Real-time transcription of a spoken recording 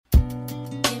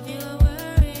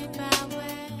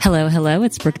Hello, hello.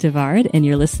 It's Brooke Devard, and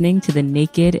you're listening to the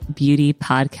Naked Beauty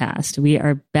Podcast. We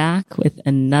are back with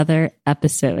another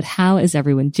episode. How is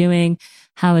everyone doing?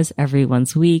 How is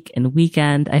everyone's week and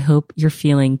weekend? I hope you're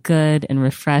feeling good and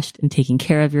refreshed and taking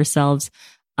care of yourselves.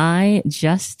 I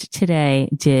just today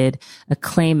did a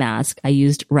clay mask. I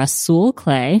used Rasool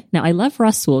clay. Now, I love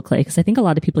Rasool clay because I think a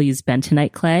lot of people use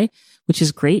bentonite clay, which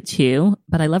is great too,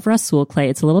 but I love Rasool clay.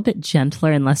 It's a little bit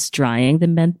gentler and less drying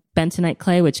than bentonite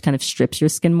clay, which kind of strips your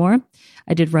skin more.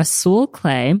 I did Rasool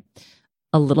clay,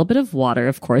 a little bit of water,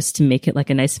 of course, to make it like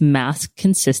a nice mask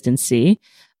consistency,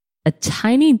 a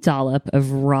tiny dollop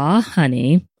of raw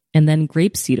honey, and then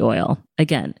grapeseed oil.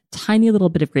 Again, tiny little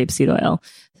bit of grapeseed oil.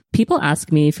 People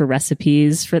ask me for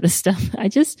recipes for this stuff. I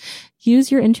just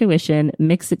use your intuition,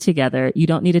 mix it together. You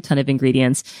don't need a ton of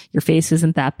ingredients. Your face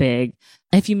isn't that big.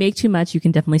 If you make too much, you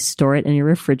can definitely store it in your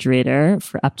refrigerator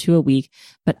for up to a week.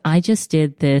 But I just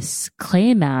did this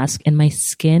clay mask and my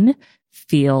skin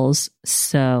feels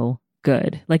so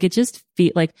good. Like it just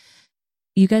feels like,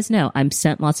 you guys know I'm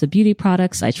sent lots of beauty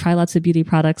products. I try lots of beauty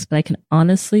products, but I can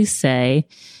honestly say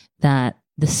that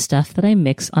the stuff that I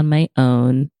mix on my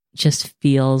own just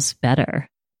feels better.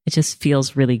 It just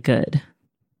feels really good.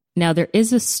 Now, there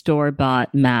is a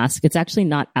store-bought mask. It's actually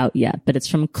not out yet, but it's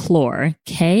from Klur,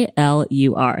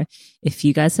 K-L-U-R. If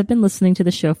you guys have been listening to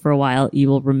the show for a while, you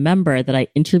will remember that I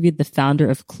interviewed the founder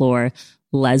of Klur,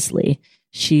 Leslie.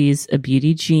 She's a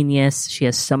beauty genius. She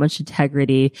has so much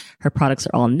integrity. Her products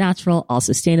are all natural, all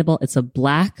sustainable. It's a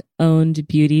Black-owned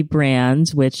beauty brand,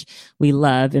 which we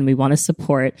love and we want to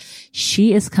support.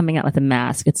 She is coming out with a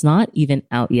mask. It's not even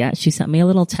out yet. She sent me a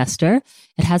little tester.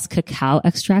 It has cacao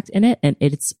extract in it and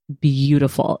it's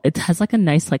beautiful. It has like a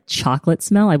nice like chocolate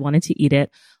smell. I wanted to eat it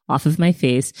off of my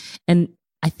face. And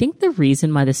I think the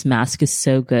reason why this mask is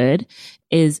so good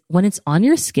is when it's on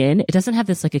your skin, it doesn't have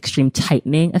this like extreme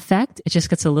tightening effect. It just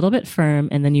gets a little bit firm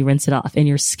and then you rinse it off and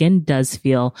your skin does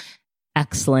feel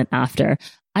excellent after.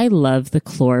 I love the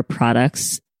Klur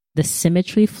products. The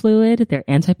Symmetry Fluid, their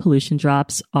anti-pollution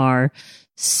drops are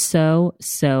so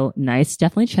nice.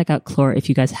 Definitely check out Klur if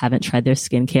you guys haven't tried their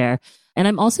skincare. And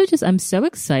I'm so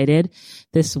excited,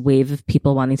 this wave of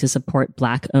people wanting to support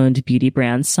Black-owned beauty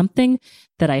brands. Something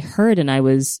that I heard and I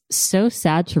was so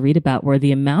sad to read about were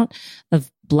the amount of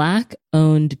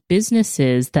Black-owned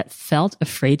businesses that felt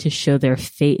afraid to show their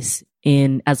face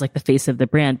as like the face of the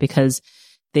brand because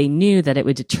they knew that it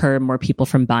would deter more people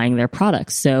from buying their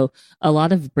products. So a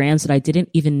lot of brands that I didn't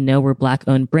even know were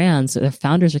Black-owned brands, their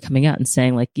founders are coming out and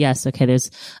saying like, yes, okay,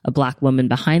 there's a Black woman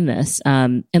behind this.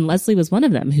 And Leslie was one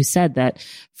of them who said that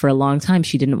for a long time,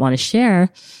 she didn't want to share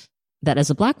that as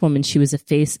a Black woman, she was a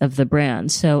face of the brand.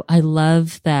 So I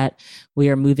love that we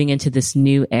are moving into this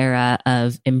new era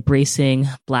of embracing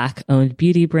Black-owned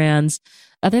beauty brands.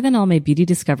 Other than all my beauty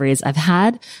discoveries, I've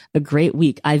had a great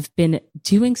week. I've been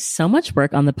doing so much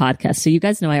work on the podcast. So you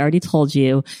guys know, I already told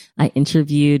you, I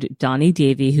interviewed Donnie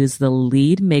Davy, who's the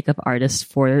lead makeup artist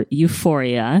for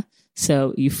Euphoria.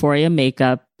 So Euphoria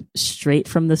makeup straight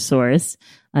from the source.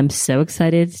 I'm so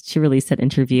excited to release that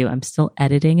interview. I'm still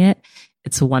editing it.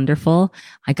 It's wonderful.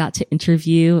 I got to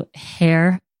interview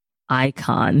hair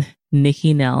icon,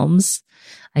 Nikki Nelms.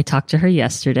 I talked to her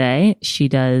yesterday. She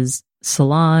does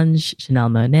Solange, Janelle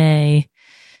Monáe,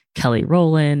 Kelly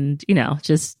Rowland,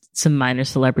 just some minor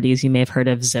celebrities you may have heard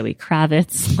of, Zoe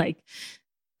Kravitz, like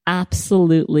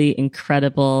absolutely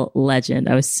incredible legend.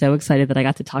 I was so excited that I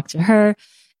got to talk to her.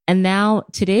 And now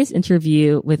today's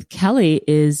interview with Kelly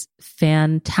is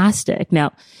fantastic.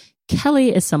 Now,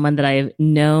 Kelly is someone that I've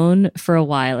known for a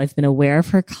while. I've been aware of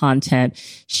her content.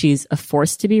 She's a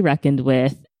force to be reckoned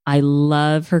with. I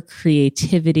love her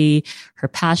creativity, her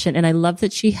passion, and I love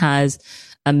that she has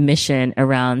a mission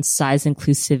around size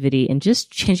inclusivity and just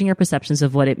changing our perceptions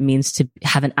of what it means to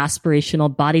have an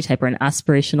aspirational body type or an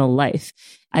aspirational life.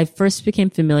 I first became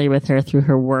familiar with her through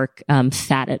her work,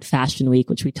 Fat at Fashion Week,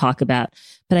 which we talk about.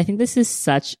 But I think this is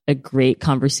such a great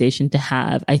conversation to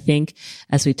have. I think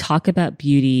as we talk about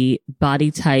beauty, body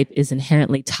type is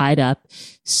inherently tied up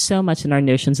so much in our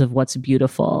notions of what's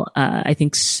beautiful. I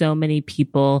think so many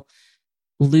people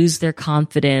lose their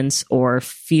confidence or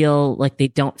feel like they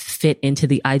don't fit into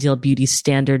the ideal beauty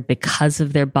standard because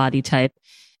of their body type.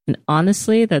 And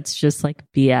honestly, that's just like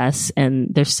BS.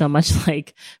 And there's so much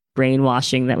like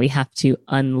brainwashing that we have to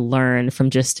unlearn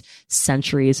from just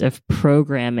centuries of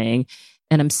programming.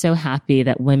 And I'm so happy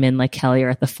that women like Kelly are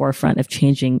at the forefront of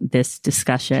changing this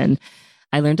discussion.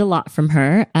 I learned a lot from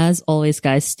her. As always,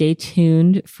 guys, stay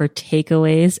tuned for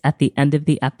takeaways at the end of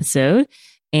the episode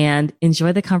and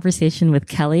enjoy the conversation with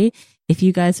Kelly. If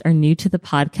you guys are new to the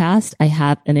podcast, I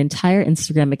have an entire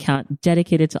Instagram account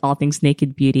dedicated to all things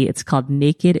naked beauty. It's called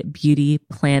Naked Beauty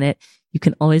Planet. You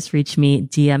can always reach me,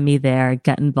 DM me there,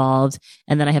 get involved.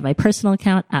 And then I have my personal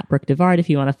account at Brooke Devard if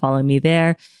you want to follow me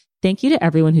there. Thank you to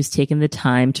everyone who's taken the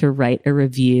time to write a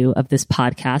review of this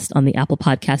podcast on the Apple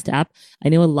Podcast app. I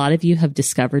know a lot of you have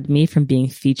discovered me from being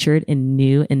featured in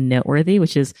New and Noteworthy,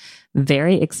 which is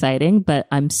very exciting, but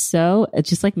it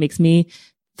just like makes me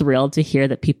thrilled to hear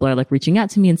that people are like reaching out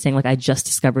to me and saying like, I just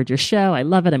discovered your show. I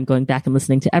love it. I'm going back and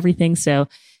listening to everything. So,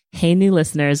 hey, new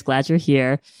listeners, glad you're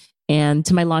here. And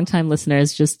to my longtime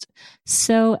listeners, just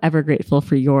so ever grateful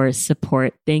for your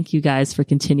support. Thank you guys for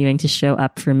continuing to show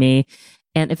up for me.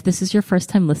 And if this is your first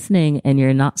time listening and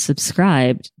you're not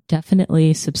subscribed,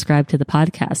 definitely subscribe to the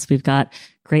podcast. We've got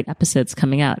great episodes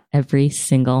coming out every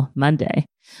single Monday.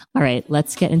 All right,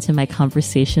 let's get into my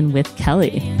conversation with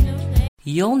Kelly.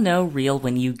 You'll know real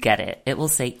when you get it. It will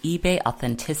say eBay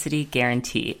Authenticity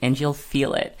Guarantee, and you'll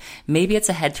feel it. Maybe it's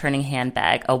a head-turning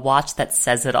handbag, a watch that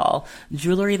says it all,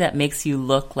 jewelry that makes you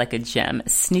look like a gem,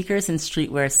 sneakers and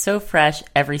streetwear so fresh,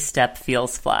 every step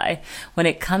feels fly. When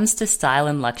it comes to style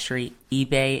and luxury,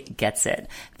 eBay gets it.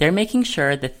 They're making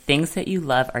sure the things that you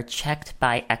love are checked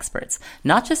by experts.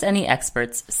 Not just any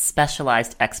experts,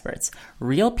 specialized experts.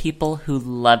 Real people who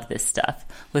love this stuff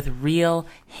with real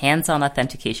hands-on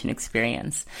authentication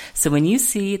experience. So when you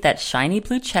see that shiny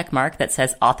blue check mark that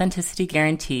says Authenticity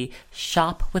Guarantee,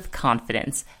 shop with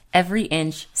confidence. Every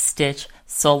inch, stitch,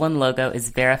 sole, and logo is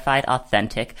verified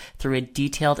authentic through a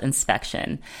detailed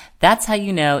inspection. That's how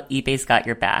you know eBay's got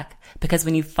your back. Because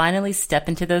when you finally step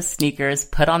into those sneakers,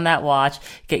 put on that watch,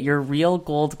 get your real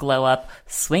gold glow up,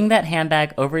 swing that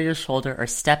handbag over your shoulder, or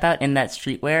step out in that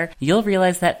streetwear, you'll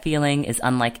realize that feeling is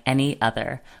unlike any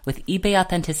other. With eBay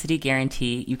Authenticity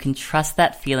Guarantee, you can trust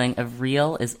that feeling of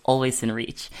real is always in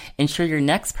reach. Ensure your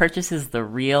next purchase is the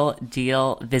real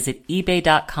deal. Visit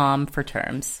ebay.com for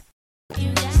terms.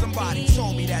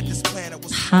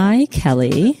 Hi,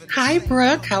 Kelly. Hi,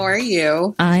 Brooke. How are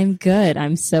you? I'm good.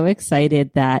 I'm so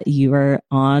excited that you are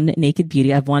on Naked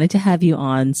Beauty. I've wanted to have you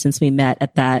on since we met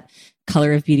at that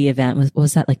Color of Beauty event.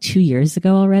 Was that like 2 years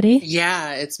ago already?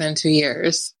 Yeah, it's been 2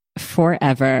 years.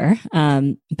 Forever.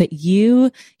 But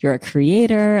you're a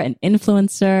creator, an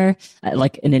influencer,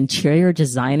 like an interior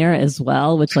designer as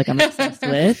well, which like I'm obsessed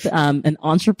with, an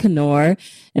entrepreneur,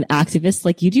 an activist,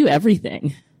 like you do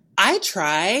everything. I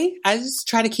just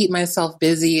try to keep myself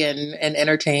busy and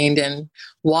entertained and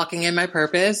walking in my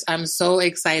purpose. I'm so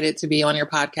excited to be on your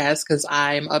podcast because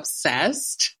I'm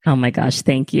obsessed. Oh my gosh.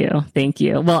 Thank you. Thank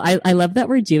you. Well, I love that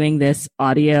we're doing this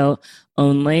audio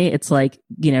only. It's like,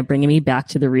 bringing me back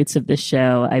to the roots of the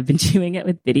show. I've been doing it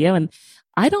with video and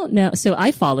I don't know. So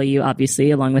I follow you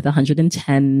obviously along with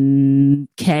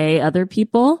 110K other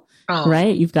people,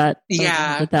 right? You've got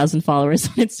 100,000 followers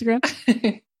on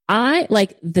Instagram. I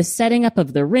like the setting up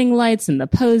of the ring lights and the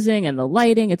posing and the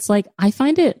lighting. It's like, I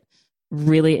find it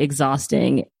really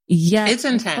exhausting. Yeah. It's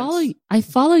intense. I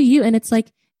follow you and it's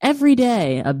like every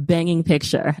day a banging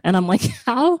picture. And I'm like,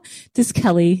 how does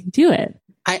Kelly do it?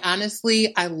 I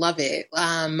love it.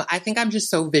 I think I'm just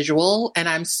so visual and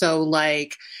I'm so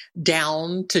like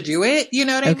down to do it. You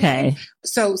know what I mean?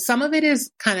 So some of it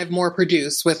is kind of more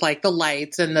produced with like the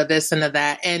lights and the this and the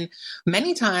that. And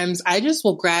many times I just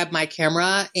will grab my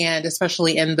camera and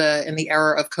especially in the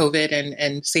era of COVID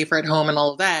and safer at home and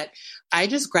all of that, I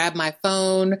just grab my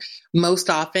phone most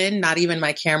often, not even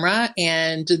my camera,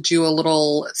 and do a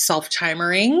little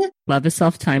self-timering. Love a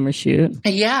self-timer shoot.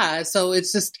 Yeah. So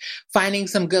it's just finding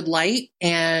some good light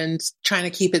and trying to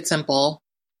keep it simple.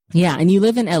 Yeah. And you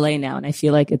live in LA now, and I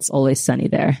feel like it's always sunny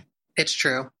there. It's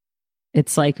true.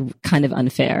 It's like kind of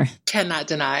unfair. Cannot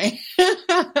deny.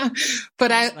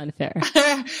 But unfair.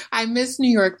 I miss New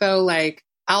York though. Like,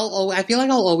 I feel like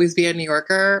I'll always be a New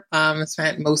Yorker.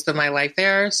 Spent most of my life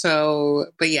there. So,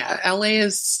 but yeah, LA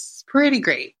is pretty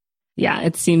great. Yeah,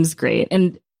 it seems great.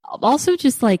 And also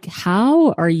just like,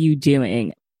 how are you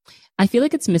doing? I feel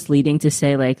like it's misleading to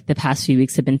say like the past few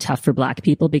weeks have been tough for Black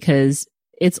people because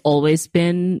it's always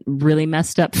been really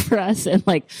messed up for us. And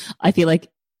like, I feel like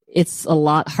it's a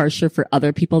lot harsher for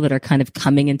other people that are kind of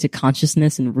coming into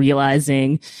consciousness and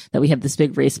realizing that we have this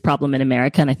big race problem in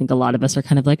America. And I think a lot of us are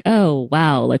kind of like, oh,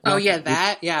 wow. Like, oh yeah,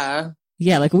 that. Yeah.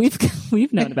 Yeah. Like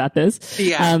we've known about this.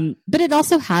 Yeah. But it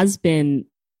also has been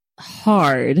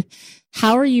hard.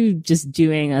 How are you just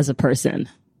doing as a person?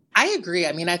 I agree.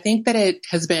 I mean, I think that it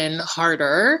has been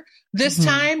harder this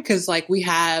time because like we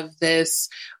have this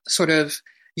sort of,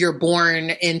 you're born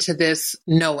into this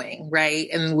knowing, right?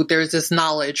 And there's this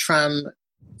knowledge from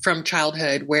from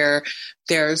childhood where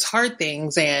there's hard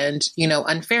things and, you know,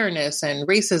 unfairness and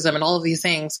racism and all of these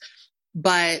things.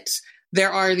 But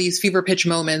there are these fever pitch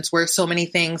moments where so many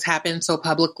things happen so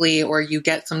publicly, or you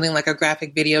get something like a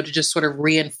graphic video to just sort of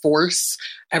reinforce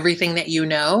everything that you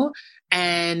know.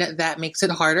 And that makes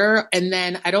it harder. And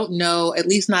then I don't know, at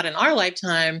least not in our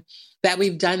lifetime, that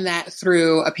we've done that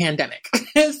through a pandemic.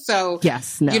 So,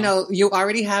 yes, no. You know, you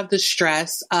already have the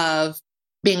stress of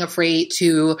being afraid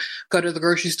to go to the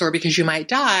grocery store because you might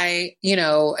die, you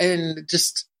know, and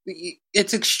just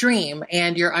it's extreme,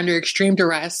 and you're under extreme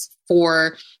duress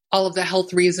for all of the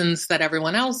health reasons that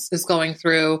everyone else is going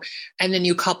through. And then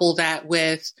you couple that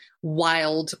with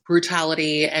wild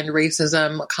brutality and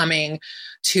racism coming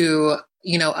to,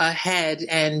 you know, a head,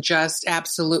 and just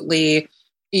absolutely,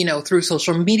 you know, through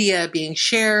social media being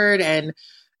shared and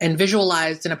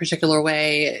visualized in a particular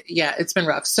way. Yeah, it's been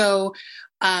rough. So,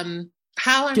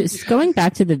 just going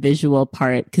back to the visual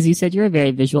part, because you said you're a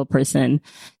very visual person.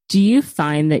 Do you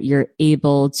find that you're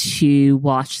able to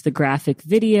watch the graphic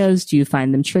videos? Do you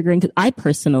find them triggering? Because I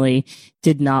personally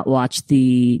did not watch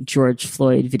the George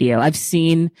Floyd video. I've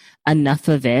seen enough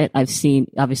of it. I've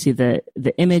seen obviously the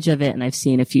image of it, and I've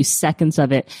seen a few seconds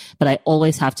of it, but I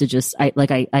always have to just,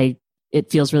 it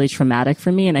feels really traumatic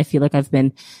for me. And I feel like I've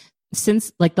been,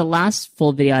 since like the last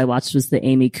full video I watched was the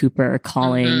Amy Cooper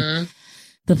calling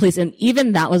the police. And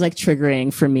even that was like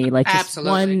triggering for me. Like just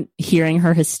one, hearing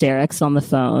her hysterics on the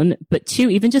phone, but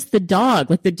two, even just the dog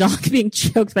being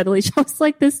choked by the leash. I was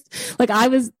like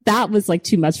that was like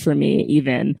too much for me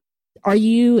even. Are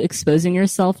you exposing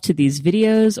yourself to these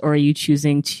videos, or are you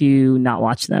choosing to not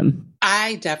watch them?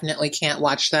 I definitely can't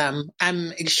watch them.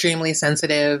 I'm extremely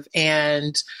sensitive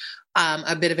and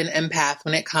a bit of an empath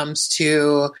when it comes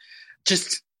to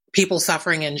just people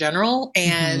suffering in general.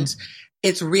 And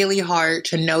it's really hard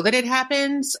to know that it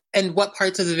happens. And what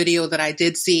parts of the video that I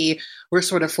did see were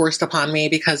sort of forced upon me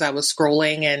because I was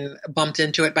scrolling and bumped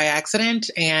into it by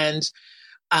accident. And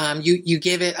you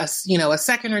give it a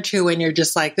second or two and you're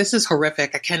just like, this is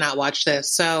horrific. I cannot watch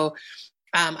this. So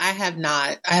I have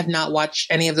not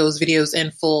watched any of those videos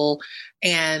in full.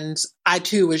 And I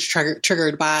too was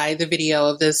triggered by the video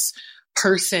of this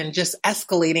person just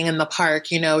escalating in the park.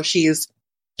 You know, she's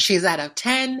at a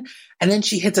 10 and then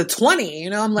she hits a 20, you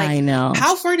know, I'm like, I know.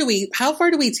 How far do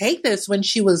we take this, when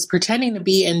she was pretending to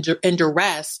be in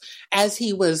duress as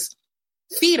he was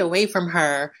feet away from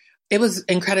her? It was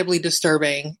incredibly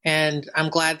disturbing. And I'm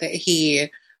glad that he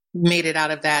made it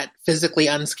out of that physically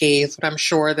unscathed, but I'm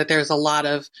sure that there's a lot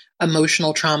of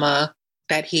emotional trauma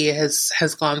that he has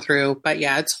gone through. But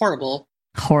yeah, it's horrible.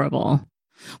 Horrible.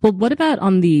 Well, what about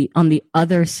on the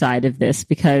other side of this?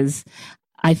 Because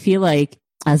I feel like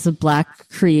as a Black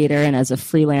creator and as a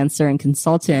freelancer and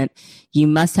consultant, you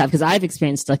must have, because I've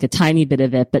experienced like a tiny bit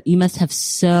of it, but you must have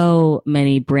so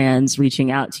many brands reaching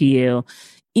out to you,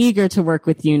 eager to work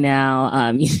with you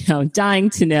now, dying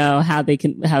to know how they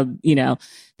can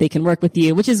work with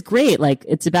you, which is great. Like,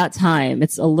 it's about time.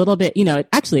 It's a little bit,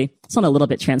 it's not a little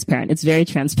bit transparent. It's very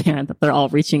transparent that they're all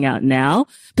reaching out now.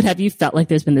 But have you felt like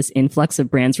there's been this influx of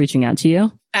brands reaching out to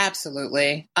you?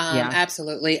 Absolutely.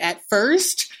 Absolutely. At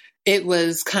first, it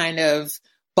was kind of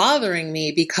bothering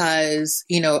me because,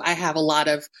 I have a lot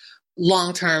of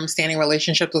long-term standing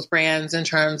relationships with brands in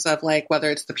terms of like, whether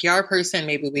it's the PR person,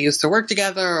 maybe we used to work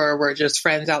together, or we're just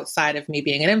friends outside of me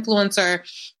being an influencer.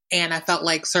 And I felt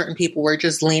like certain people were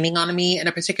just leaning on me in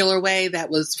a particular way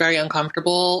that was very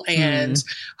uncomfortable and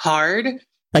hard.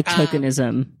 Like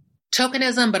tokenism.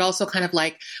 But also kind of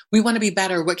like, we want to be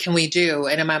better. What can we do?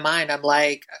 And in my mind, I'm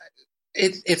like,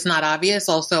 it's not obvious.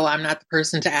 Also, I'm not the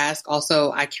person to ask.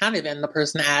 Also, I can't even the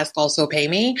person to ask. Also, pay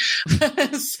me.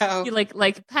 So you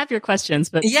like have your questions,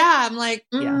 but yeah, I'm like,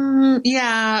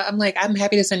 I'm like, I'm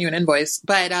happy to send you an invoice,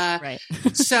 but right.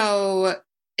 So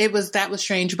that was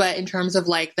strange. But in terms of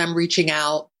like them reaching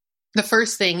out, the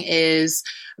first thing is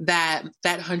that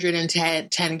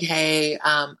 110K,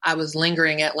 I was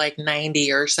lingering at like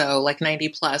 90 or so, like 90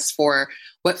 plus for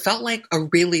what felt like a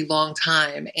really long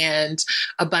time. And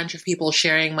a bunch of people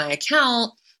sharing my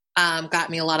account got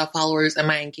me a lot of followers, and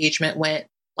my engagement went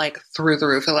like through the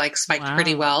roof. It like spiked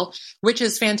pretty well, which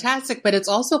is fantastic. But it's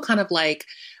also kind of like,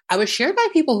 I was shared by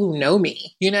people who know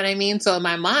me. You know what I mean? So in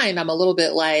my mind, I'm a little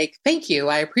bit like, thank you.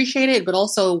 I appreciate it. But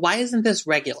also, why isn't this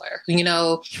regular?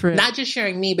 True. Not just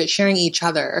sharing me, but sharing each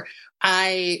other.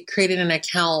 I created an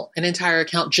entire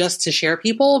account just to share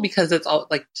people, because it's all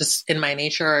like just in my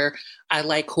nature. I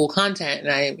like cool content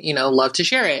and I, love to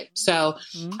share it. So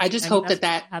I just hope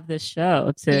that have this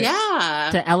show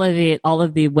to elevate all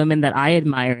of the women that I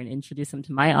admire and introduce them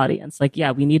to my audience. Like,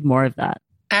 yeah, we need more of that.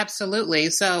 Absolutely.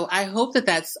 So I hope that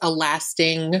that's a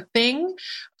lasting thing.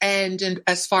 And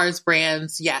as far as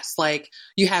brands, yes, like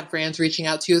you have brands reaching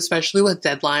out to you, especially with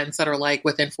deadlines that are like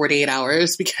within 48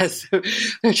 hours because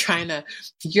they're trying to,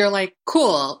 you're like,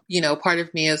 cool. You know, part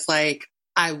of me is like,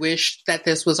 I wish that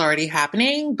this was already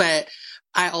happening, but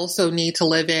I also need to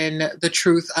live in the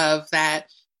truth of that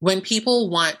when people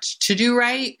want to do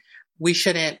right, we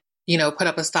shouldn't, you know, put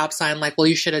up a stop sign like, well,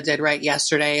 you should have did right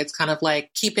yesterday. It's kind of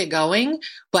like, keep it going,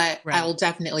 but right. I will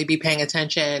definitely be paying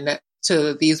attention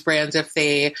to these brands if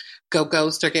they go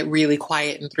ghost or get really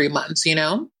quiet in 3 months, you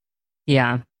know?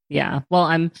 Yeah. Yeah. Well,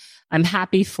 I'm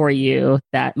happy for you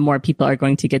that more people are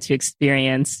going to get to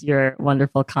experience your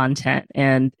wonderful content,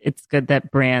 and it's good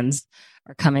that brands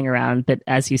are coming around. But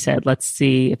as you said, let's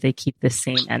see if they keep the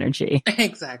same energy.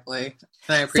 Exactly.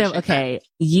 I appreciate okay,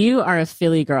 that. You are a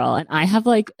Philly girl, and I have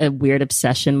like a weird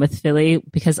obsession with Philly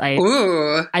because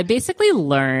I basically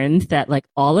learned that like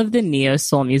all of the neo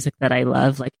soul music that I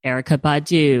love, like Erykah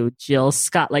Badu, Jill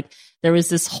Scott, like there was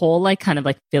this whole like kind of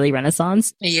like Philly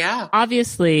Renaissance. Yeah.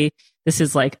 Obviously, this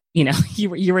is like, you know,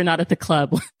 you were not at the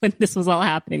club when this was all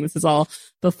happening. This is all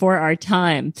before our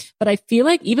time. But I feel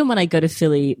like even when I go to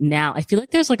Philly now, I feel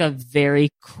like there's like a very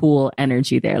cool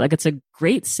energy there. Like it's a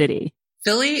great city.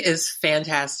 Philly is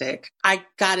fantastic. I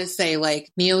gotta say,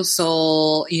 like, neo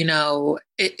soul, you know,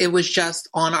 it was just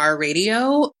on our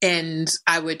radio, and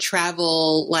I would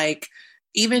travel, like,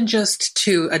 even just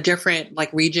to a different,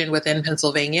 like, region within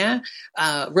Pennsylvania,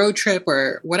 road trip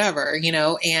or whatever, you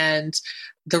know, and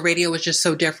the radio was just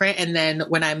so different. And then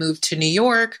when I moved to New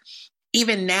York,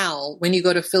 even now, when you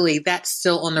go to Philly, that's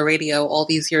still on the radio all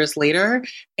these years later.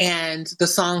 And the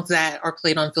songs that are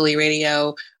played on Philly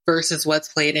radio versus what's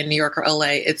played in New York or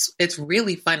LA, it's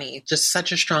really funny. Just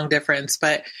such a strong difference.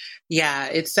 But yeah,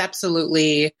 it's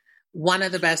absolutely one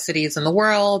of the best cities in the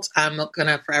world. I'm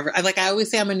gonna forever. I always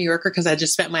say I'm a New Yorker because I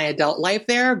just spent my adult life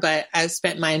there, but I've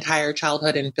spent my entire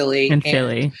childhood in Philly.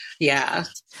 Philly, yeah.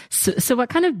 So what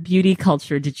kind of beauty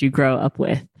culture did you grow up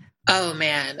with? Oh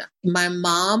man, my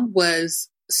mom was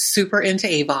super into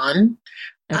Avon.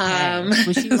 Okay.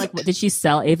 Was she like? Did she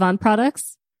sell Avon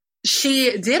products?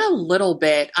 She did a little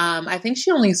bit. I think she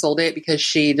only sold it because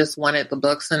she just wanted the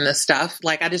books and the stuff.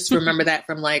 Like, I just remember that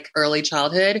from like early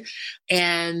childhood.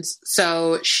 And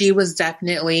so she was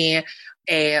definitely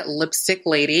a lipstick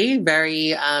lady,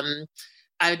 very, I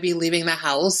would be leaving the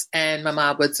house and my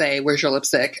mom would say, "Where's your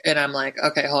lipstick?" And I'm like,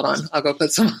 "Okay, hold on. I'll go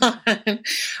put some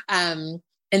on."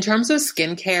 In terms of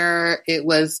skincare, it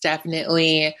was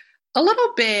definitely a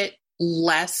little bit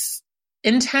less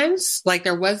intense. Like,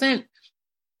 there wasn't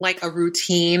like a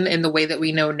routine in the way that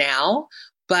we know now,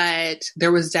 but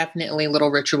there was definitely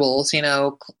little rituals, you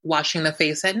know, washing the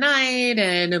face at night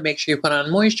and make sure you put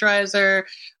on moisturizer.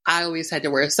 I always had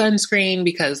to wear sunscreen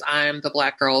because I'm the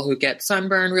Black girl who gets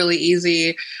sunburn really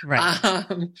easy. Right.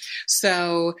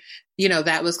 So, you know,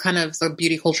 that was kind of the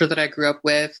beauty culture that I grew up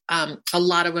with. A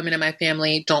lot of women in my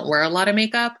family don't wear a lot of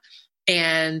makeup.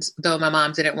 And though my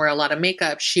mom didn't wear a lot of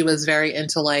makeup, she was very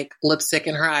into like lipstick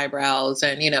in her eyebrows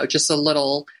and, you know, just a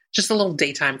little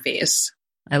daytime face.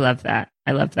 I love that.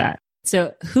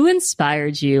 So who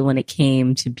inspired you when it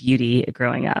came to beauty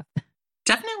growing up?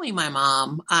 Definitely my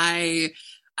mom. I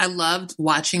loved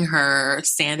watching her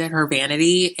stand at her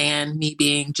vanity and me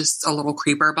being just a little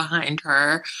creeper behind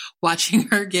her, watching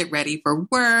her get ready for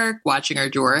work, watching her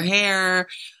do her hair.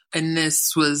 And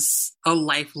this was a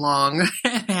lifelong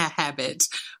habit.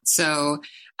 So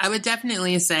I would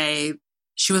definitely say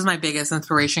she was my biggest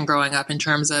inspiration growing up in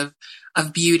terms of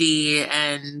beauty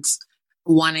and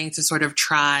wanting to sort of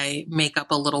try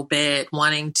makeup a little bit,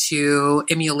 wanting to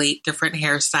emulate different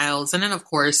hairstyles. And then, of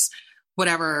course,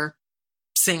 whatever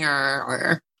singer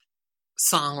or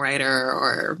songwriter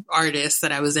or artist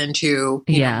that I was into,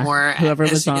 you know, more. Whoever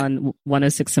was on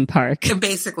 106 & Park.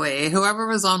 Basically, whoever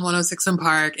was on 106 &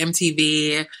 Park,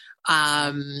 MTV.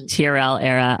 TRL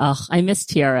era. Oh, I miss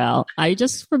TRL. I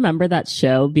just remember that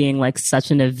show being like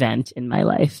such an event in my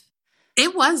life.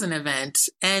 It was an event,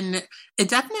 and it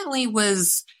definitely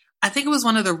was. I think it was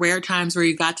one of the rare times where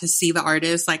you got to see the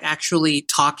artists like actually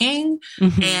talking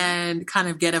and kind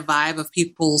of get a vibe of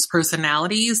people's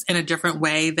personalities in a different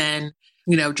way than,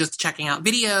 you know, just checking out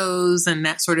videos and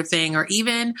that sort of thing, or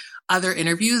even other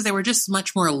interviews. They were just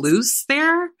much more loose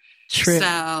there. True.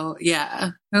 So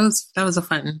yeah, that was a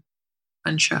fun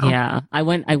show. Yeah. I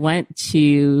went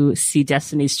to see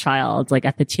Destiny's Child, like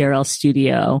at the TRL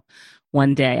studio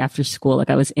one day after school. Like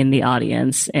I was in the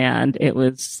audience and it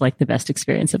was like the best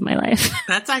experience of my life.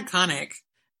 That's iconic.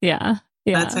 Yeah.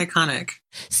 That's iconic.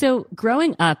 So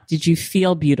growing up, did you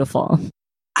feel beautiful?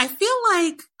 I feel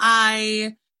like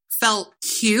I felt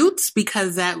cute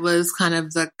because that was kind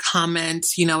of the comment,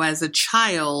 you know, as a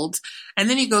child. And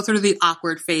then you go through the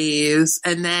awkward phase,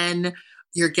 and then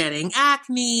you're getting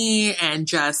acne and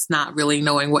just not really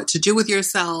knowing what to do with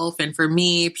yourself. And for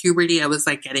me, puberty, I was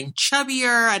like getting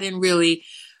chubbier. I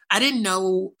didn't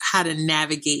know how to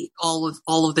navigate all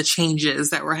of the changes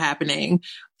that were happening.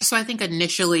 So I think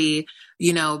initially,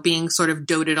 you know, being sort of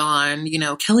doted on, you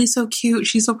know, Kelly's so cute,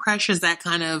 she's so precious, that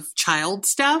kind of child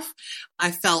stuff.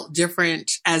 I felt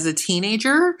different as a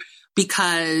teenager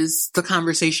because the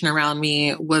conversation around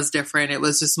me was different. It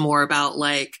was just more about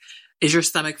like, is your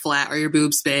stomach flat? Are your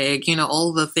boobs big? You know,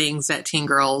 all the things that teen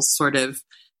girls sort of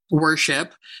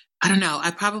worship. I don't know.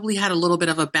 I probably had a little bit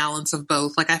of a balance of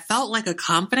both. Like I felt like a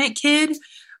confident kid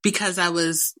because I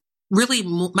was really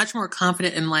much more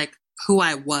confident in like who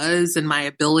I was and my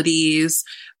abilities.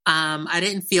 I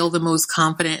didn't feel the most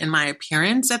confident in my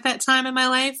appearance at that time in my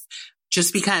life,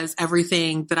 just because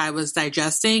everything that I was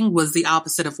digesting was the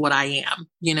opposite of what I am,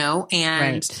 you know?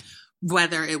 And right.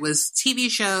 Whether it was TV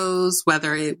shows,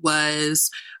 whether it was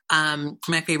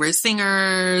my favorite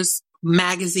singers,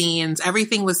 magazines,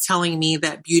 everything was telling me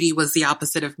that beauty was the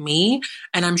opposite of me.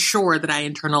 And I'm sure that I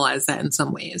internalized that in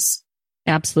some ways.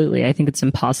 Absolutely. I think it's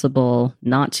impossible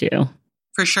not to.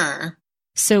 For sure.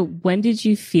 So when did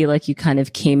you feel like you kind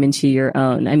of came into your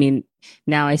own? I mean,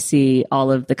 now I see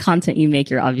all of the content you make.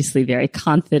 You're obviously very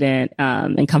confident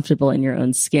and comfortable in your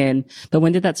own skin. But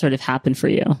when did that sort of happen for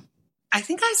you? I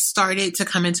think I started to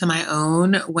come into my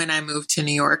own when I moved to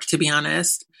New York, to be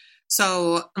honest.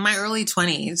 So in my early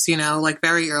 20s, you know, like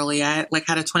very early, I like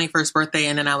had a 21st birthday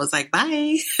and then I was like,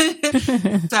 bye.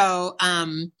 So,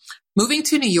 moving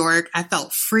to New York, I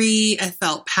felt free. I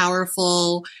felt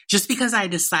powerful just because I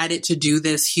decided to do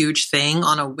this huge thing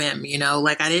on a whim, you know,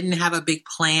 like I didn't have a big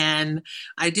plan.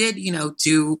 I did, you know,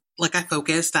 I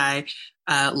focused. I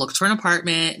looked for an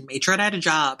apartment and made sure I had a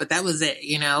job, but that was it,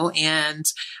 you know, and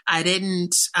I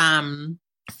didn't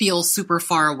feel super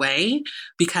far away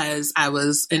because I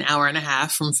was an hour and a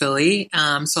half from Philly.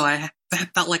 So I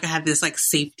felt like I had this like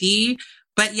safety.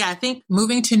 But yeah, I think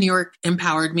moving to New York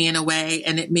empowered me in a way,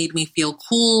 and it made me feel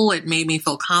cool. It made me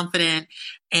feel confident.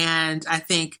 And I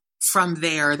think from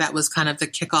there, that was kind of the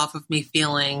kickoff of me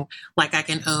feeling like I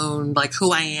can own like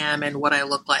who I am and what I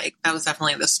look like. That was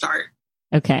definitely the start.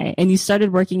 Okay. And you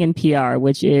started working in PR,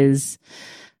 which is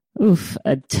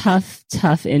a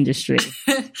tough industry.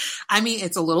 I mean,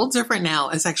 it's a little different now.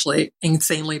 It's actually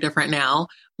insanely different now.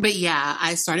 But yeah,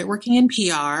 I started working in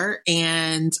PR,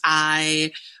 and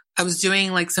I was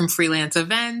doing like some freelance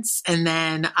events, and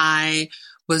then I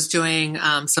was doing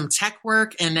some tech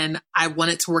work, and then I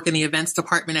wanted to work in the events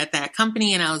department at that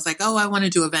company. And I was like, oh, I want to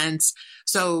do events.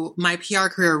 So my PR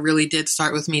career really did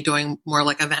start with me doing more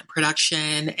like event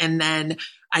production. And then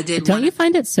I did. Don't you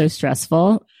find it so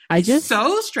stressful?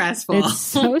 So stressful. It's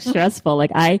so stressful.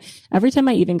 Like every time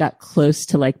I even got close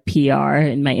to like PR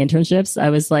in my internships, I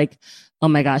was like, oh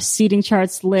my gosh, seating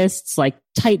charts, lists, like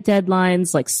tight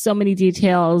deadlines, like so many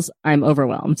details. I'm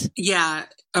overwhelmed. Yeah.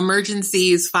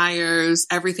 Emergencies, fires,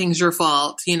 everything's your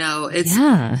fault. You know, it's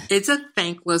a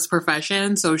thankless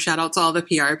profession. So shout out to all the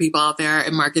PR people out there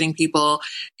and marketing people.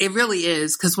 It really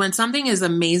is. Because when something is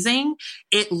amazing,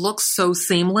 it looks so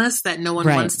seamless that no one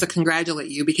wants to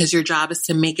congratulate you, because your job is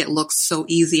to make it look so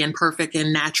easy and perfect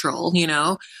and natural, you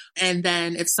know? And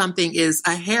then if something is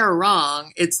a hair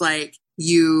wrong, it's like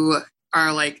you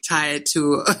are like tied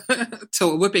to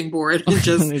a whipping board and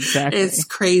just exactly. It's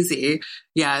crazy.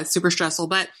 Yeah, it's super stressful.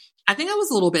 But I think I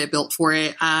was a little bit built for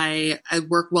it. I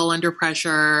work well under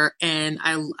pressure, and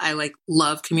I like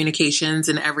love communications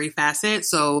in every facet.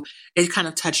 So it kind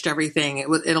of touched everything.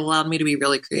 It allowed me to be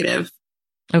really creative.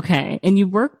 Okay. And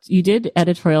you did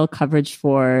editorial coverage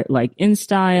for like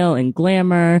InStyle and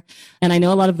Glamour. And I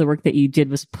know a lot of the work that you did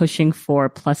was pushing for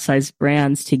plus size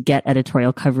brands to get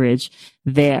editorial coverage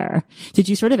there. Did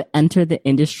you sort of enter the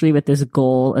industry with this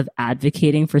goal of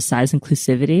advocating for size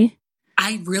inclusivity?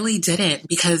 I really didn't,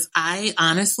 because I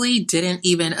honestly didn't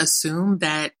even assume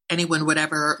that anyone would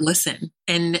ever listen.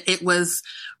 And it was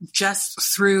just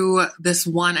through this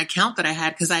one account that I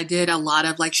had, because I did a lot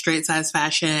of like straight size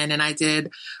fashion, and I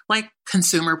did like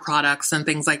consumer products and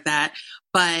things like that.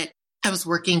 But I was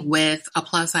working with a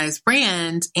plus size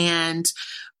brand, and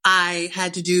I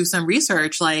had to do some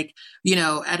research. Like, you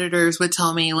know, editors would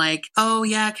tell me like, oh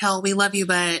yeah, Kel, we love you,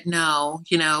 but no,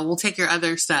 you know, we'll take your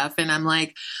other stuff. And I'm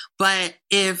like, but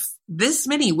if this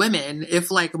many women, if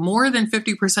like more than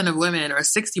 50% of women or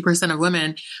 60% of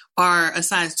women are a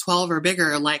size 12 or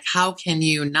bigger, like how can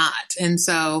you not? And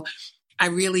so I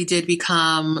really did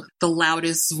become the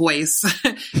loudest voice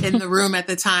in the room at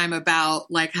the time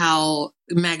about like how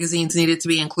magazines needed to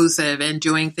be inclusive and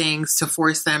doing things to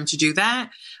force them to do that.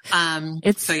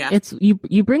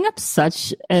 You bring up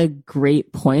such a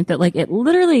great point that like it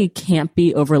literally can't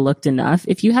be overlooked enough.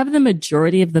 If you have the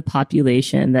majority of the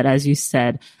population that, as you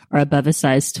said, are above a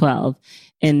size 12,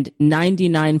 and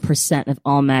 99% of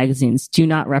all magazines do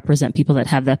not represent people that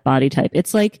have that body type,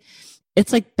 it's like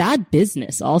bad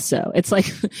business also. It's like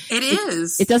it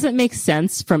is. It doesn't make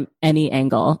sense from any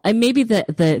angle. And maybe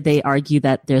they argue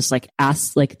that there's like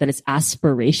that it's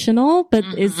aspirational, but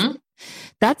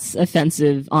that's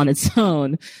offensive on its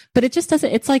own. But it just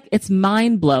doesn't, it's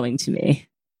mind blowing to me.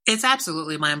 It's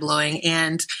absolutely mind blowing.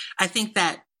 And I think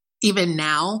that even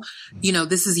now,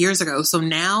 this is years ago. So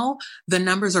now the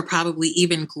numbers are probably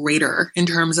even greater in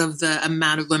terms of the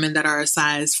amount of women that are a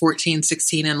size 14,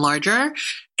 16 and larger.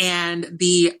 And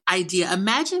the idea,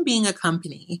 imagine being a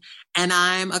company and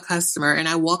I'm a customer and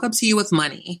I walk up to you with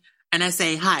money and I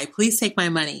say, hi, please take my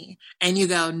money. And you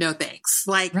go, no, thanks.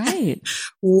 Like, right.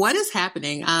 What is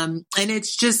happening? And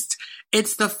it's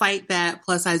the fight that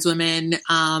plus size women,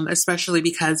 especially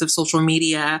because of social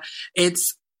media,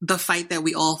 it's the fight that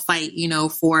we all fight,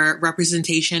 for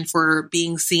representation, for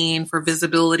being seen, for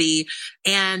visibility,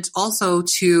 and also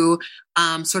to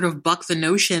sort of buck the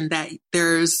notion that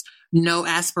there's no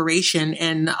aspiration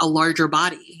in a larger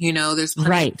body. There's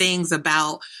plenty of things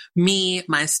about me,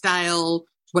 my style,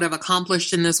 what I've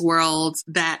accomplished in this world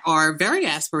that are very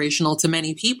aspirational to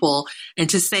many people. And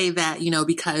to say that,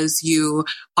 because you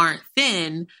aren't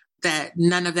thin, that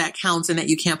none of that counts and that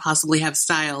you can't possibly have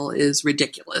style is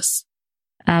ridiculous.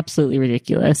 Absolutely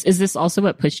ridiculous. Is this also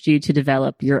what pushed you to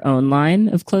develop your own line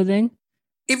of clothing?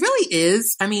 It really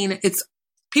is. I mean,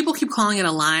 people keep calling it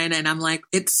a line and I'm like,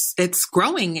 it's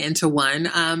growing into one.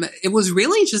 It was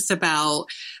really just about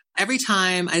every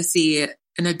time I see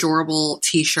an adorable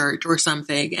t-shirt or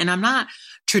something, and I'm not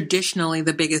traditionally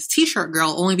the biggest t-shirt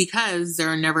girl only because there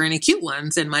are never any cute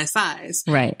ones in my size.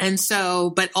 Right. And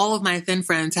so, but all of my thin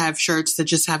friends have shirts that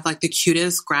just have like the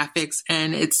cutest graphics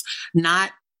and it's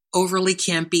not overly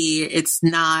campy.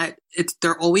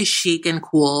 They're always chic and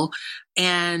cool.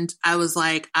 And I was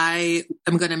like, I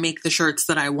am going to make the shirts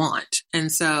that I want. And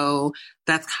so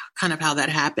that's kind of how that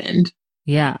happened.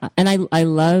 Yeah. And I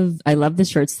love the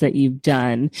shirts that you've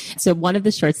done. So one of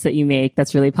the shirts that you make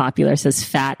that's really popular says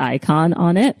Fat Icon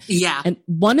on it. Yeah. And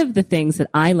one of the things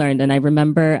that I learned, and I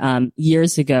remember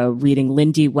years ago reading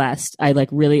Lindy West, I like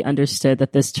really understood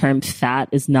that this term fat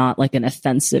is not like an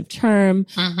offensive term.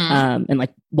 And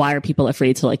like, why are people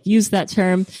afraid to like use that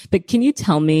term? But can you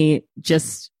tell me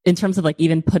just in terms of like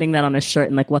even putting that on a shirt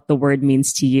and like what the word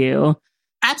means to you?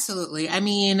 Absolutely. I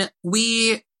mean,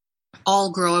 we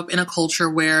all grow up in a culture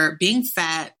where being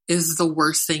fat is the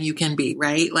worst thing you can be,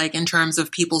 right? Like in terms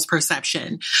of people's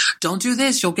perception. Don't do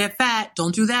this, you'll get fat.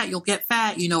 Don't do that, you'll get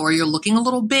fat, or you're looking a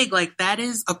little big. Like that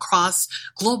is across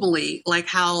globally, like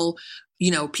how,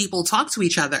 people talk to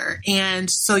each other. And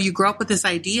so you grow up with this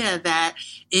idea that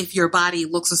if your body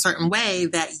looks a certain way,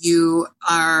 that you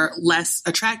are less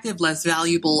attractive, less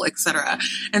valuable, etc.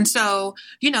 And so,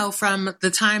 from the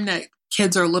time that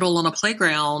kids are little on a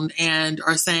playground and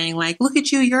are saying like, look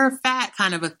at you, you're fat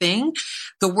kind of a thing.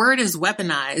 The word is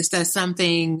weaponized as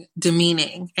something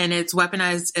demeaning and it's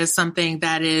weaponized as something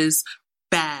that is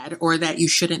bad or that you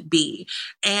shouldn't be.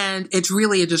 And it's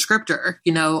really a descriptor.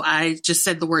 I just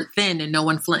said the word thin and no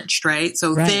one flinched, right?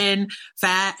 So thin,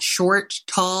 fat, short,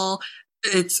 tall,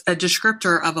 it's a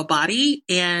descriptor of a body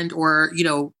and, or,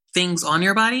 things on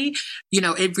your body.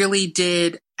 It really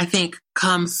did, I think,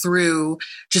 come through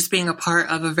just being a part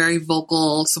of a very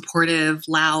vocal, supportive,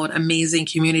 loud, amazing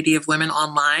community of women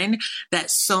online that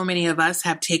so many of us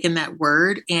have taken that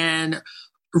word and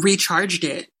recharged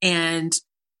it and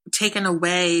taken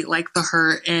away like the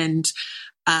hurt and,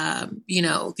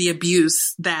 the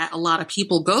abuse that a lot of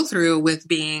people go through with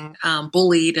being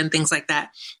bullied and things like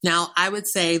that. Now, I would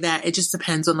say that it just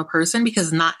depends on the person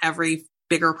because not every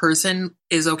bigger person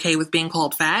is okay with being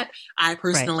called fat. I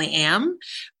personally am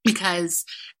because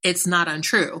it's not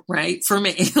untrue, right? For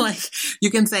me, like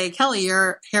you can say, Kelly,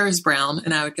 your hair is brown.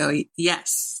 And I would go,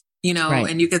 yes,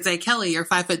 and you could say, Kelly, you're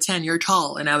 5'10", you're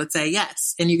tall. And I would say,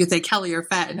 yes. And you could say, Kelly, you're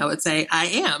fat. And I would say, I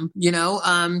am,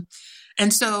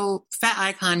 and so Fat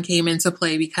Icon came into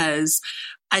play because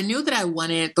I knew that I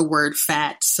wanted the word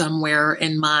fat somewhere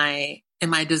in my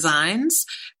designs.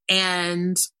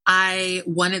 And I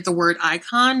wanted the word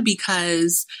icon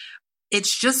because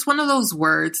it's just one of those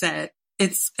words that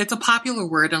it's a popular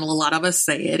word and a lot of us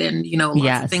say it. And,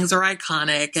 lots of things are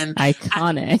iconic and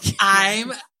iconic.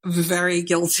 very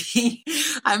guilty.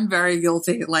 I'm very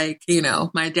guilty. Like, you know,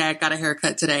 my dad got a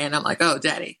haircut today and I'm like, oh,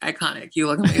 daddy, iconic. You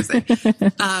look amazing.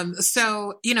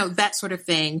 So, you know, that sort of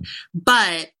thing.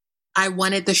 But I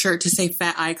wanted the shirt to say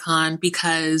fat icon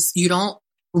because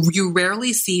you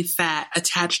rarely see fat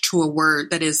attached to a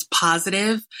word that is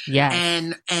positive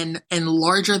and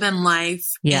larger than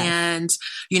life. Yes. And,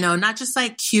 you know, not just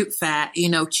like cute fat, you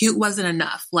know, cute wasn't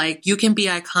enough. Like you can be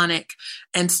iconic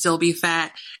and still be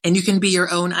fat, and you can be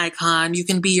your own icon. You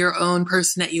can be your own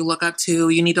person that you look up to.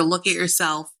 You need to look at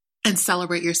yourself and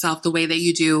celebrate yourself the way that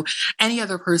you do any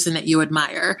other person that you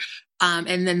admire.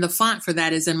 And then the font for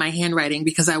that is in my handwriting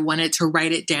because I wanted to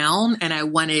write it down and I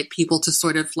wanted people to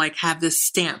sort of like have this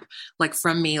stamp like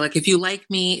from me. Like if you like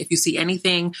me, if you see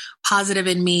anything positive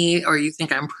in me, or you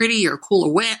think I'm pretty or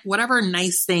cool or whatever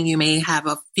nice thing you may have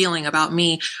a feeling about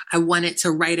me, I wanted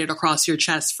to write it across your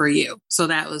chest for you. So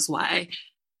that was why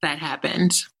that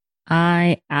happened.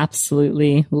 I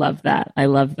absolutely love that. I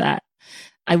love that.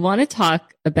 I want to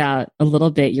talk about a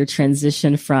little bit your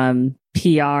transition from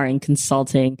PR and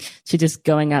consulting to just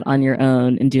going out on your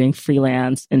own and doing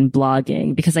freelance and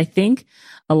blogging, because I think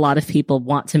a lot of people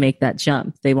want to make that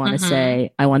jump. They want to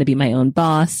say, I want to be my own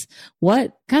boss.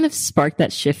 What kind of sparked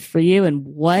that shift for you, and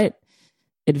what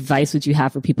advice would you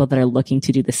have for people that are looking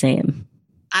to do the same?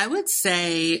 I would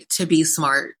say to be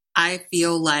smart. I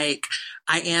feel like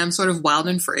I am sort of wild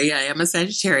and free. I am a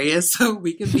Sagittarius, so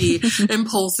we can be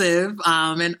impulsive,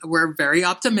 and we're very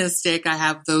optimistic. I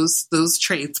have those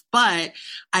traits, but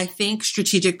I think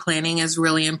strategic planning is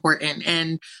really important.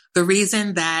 And the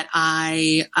reason that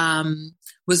I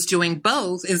was doing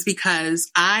both is because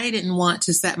I didn't want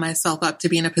to set myself up to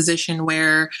be in a position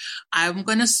where I'm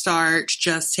going to start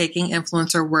just taking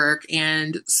influencer work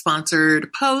and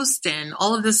sponsored posts and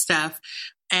all of this stuff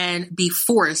and be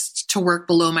forced to work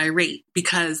below my rate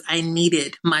because I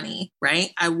needed money, right?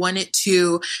 I wanted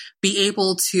to be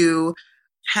able to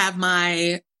have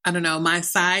my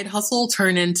side hustle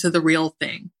turn into the real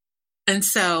thing. And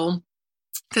so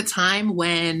the time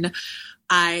when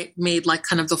I made like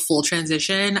kind of the full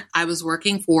transition, I was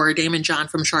working for Daymond John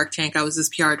from Shark Tank. I was his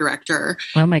PR director.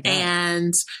 Oh my God.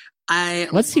 And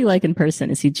what's he like in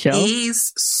person? Is he chill?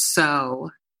 He's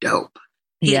so dope.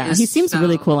 He seems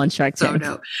really cool on Shark Tank.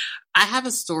 So dope. I have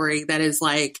a story that is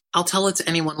like, I'll tell it to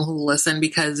anyone who will listen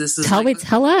because this is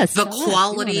tell us the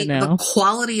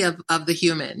quality of the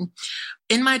human.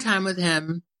 In my time with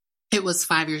him, it was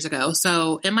 5 years ago.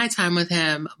 So in my time with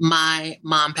him, my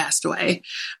mom passed away.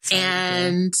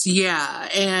 And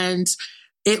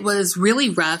it was really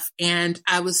rough, and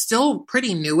I was still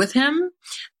pretty new with him.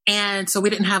 And so we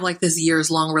didn't have like this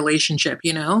years long relationship,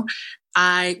 you know.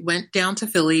 I went down to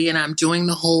Philly and I'm doing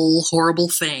the whole horrible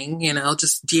thing, you know,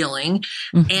 just dealing.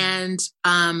 And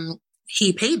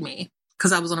he paid me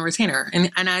because I was on a retainer.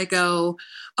 And I go,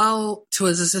 to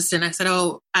his assistant, I said,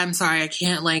 I'm sorry, I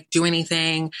can't like do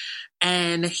anything.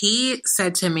 And he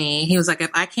said to me, he was like,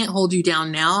 if I can't hold you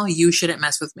down now, you shouldn't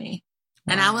mess with me.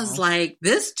 Wow. And I was like,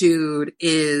 this dude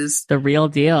is the real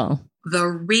deal. The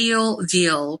real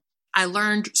deal. I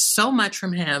learned so much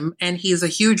from him, and he's a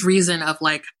huge reason of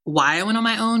like why I went on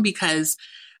my own, because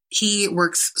he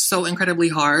works so incredibly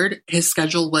hard. His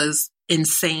schedule was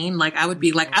insane. Like I would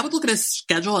look at his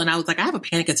schedule and I was like, I have a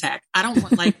panic attack. I don't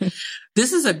want like,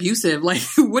 this is abusive. Like,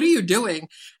 what are you doing?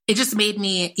 It just made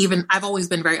me I've always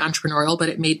been very entrepreneurial, but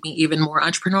it made me even more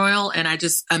entrepreneurial. And I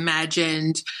just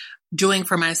imagined doing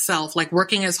for myself, like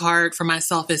working as hard for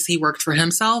myself as he worked for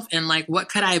himself. And like, what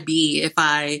could I be if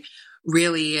I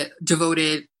really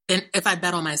devoted, and if I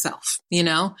bet on myself, you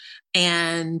know?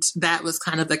 And that was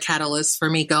kind of the catalyst for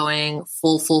me going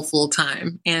full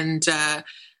time. And,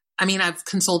 I mean, I've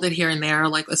consulted here and there,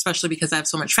 like, especially because I have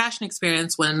so much fashion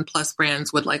experience when Plus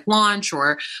brands would like launch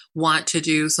or want to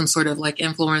do some sort of like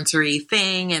influencery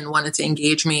thing and wanted to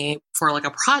engage me for like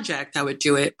a project, I would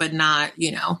do it, but not,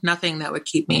 you know, nothing that would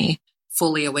keep me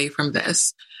fully away from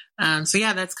this. So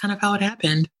yeah, that's kind of how it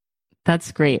happened.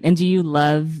 That's great. And do you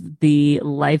love the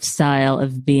lifestyle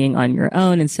of being on your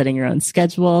own and setting your own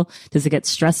schedule? Does it get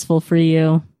stressful for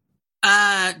you?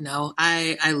 No,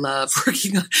 I love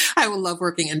working. I will love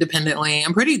working independently.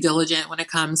 I'm pretty diligent when it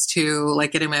comes to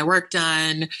like getting my work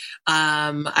done.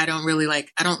 I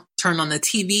don't turn on the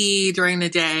TV during the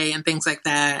day and things like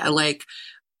that. I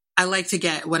like to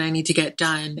get what I need to get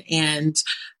done. And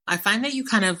I find that you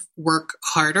kind of work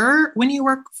harder when you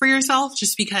work for yourself,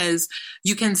 just because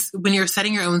when you're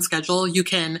setting your own schedule,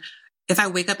 if I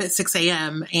wake up at 6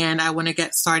 a.m. and I want to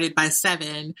get started by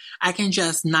 7, I can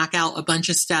just knock out a bunch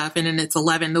of stuff. And then it's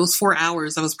 11. Those 4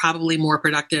 hours, I was probably more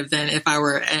productive than if I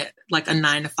were at like a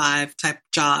 9 to 5 type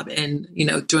job and,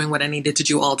 doing what I needed to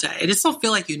do all day. I just don't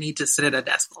feel like you need to sit at a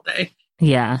desk all day.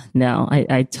 Yeah, no,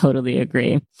 I totally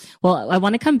agree. Well, I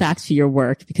want to come back to your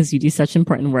work because you do such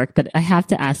important work, but I have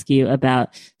to ask you about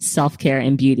self-care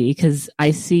and beauty because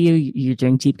I see you're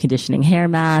doing deep conditioning hair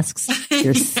masks.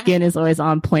 Your skin is always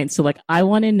on point. So like, I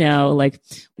want to know, like,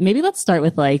 maybe let's start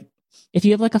with like, if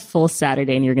you have like a full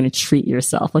Saturday and you're going to treat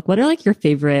yourself, like what are like your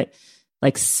favorite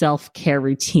like self-care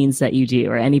routines that you do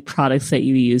or any products that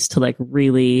you use to like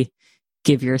really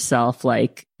give yourself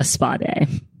like a spa day?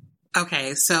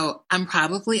 Okay, so I'm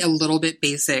probably a little bit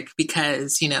basic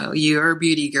because, you're a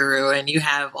beauty guru and you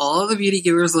have all of the beauty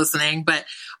gurus listening, but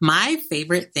my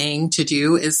favorite thing to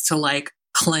do is to like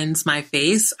cleanse my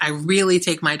face. I really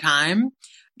take my time.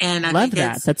 And I love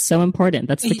that. That's so important.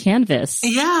 That's the canvas.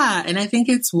 Yeah. And I think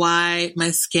it's why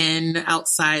my skin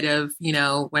outside of,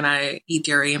 when I eat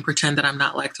dairy and pretend that I'm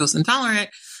not lactose intolerant,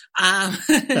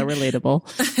 so relatable.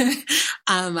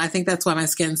 I think that's why my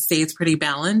skin stays pretty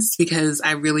balanced because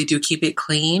I really do keep it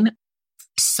clean.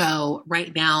 So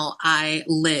right now I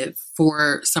live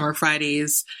for Summer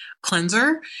Friday's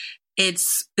cleanser.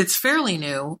 It's fairly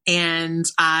new and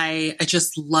I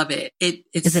just love it.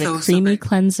 Is it a creamy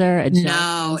cleanser? A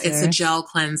gel cleanser? It's a gel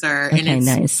cleanser and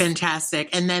it's fantastic.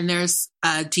 And then there's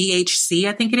DHC,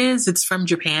 I think it is. It's from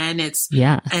Japan. It's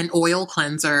an oil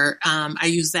cleanser. I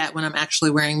use that when I'm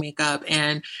actually wearing makeup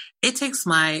and it takes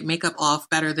my makeup off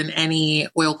better than any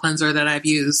oil cleanser that I've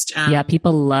used.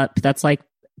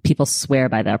 People swear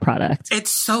by that product. It's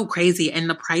so crazy. And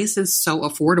the price is so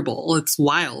affordable. It's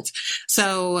wild.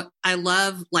 So I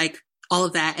love like all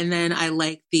of that. And then I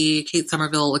like the Kate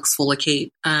Somerville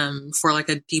Exfoliate for like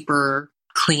a deeper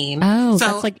clean. Oh, so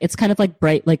that's like, it's kind of like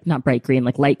bright, like not bright green,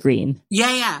 like light green.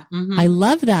 Yeah. Mm-hmm. I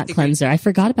love that cleanser. I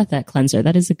forgot about that cleanser.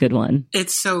 That is a good one.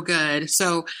 It's so good.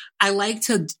 So I like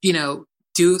to,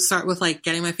 start with like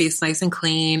getting my face nice and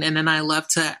clean. And then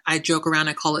I joke around,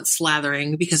 I call it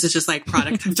slathering because it's just like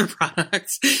product after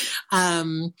product.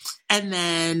 And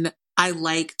then I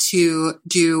like to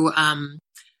do,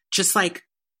 just like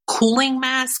cooling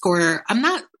mask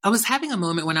I was having a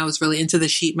moment when I was really into the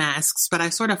sheet masks, but I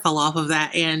sort of fell off of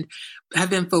that and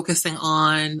have been focusing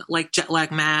on like jet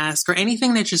lag mask or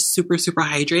anything that's just super, super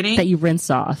hydrating. That you rinse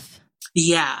off.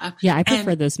 Yeah. Yeah. I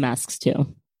prefer those masks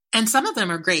too. And some of them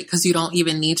are great because you don't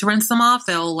even need to rinse them off.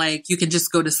 You can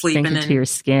just go to sleep and then into your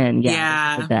skin.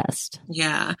 Yeah. The best.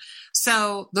 Yeah.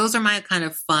 So those are my kind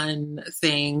of fun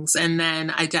things. And then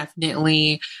I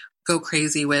definitely go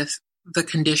crazy with the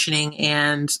conditioning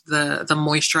and the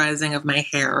moisturizing of my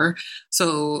hair.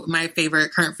 So my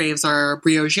current faves are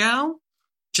Briogeo,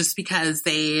 just because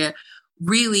they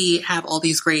really have all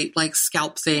these great like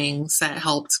scalp things that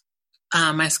helped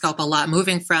my scalp a lot.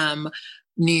 Moving from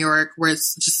New York, where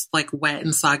it's just like wet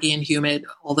and soggy and humid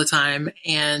all the time,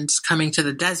 and coming to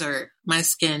the desert, my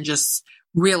skin just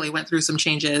really went through some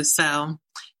changes. So,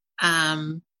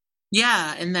 and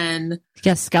then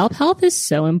scalp health is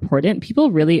so important.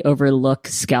 People really overlook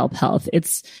scalp health.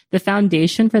 It's the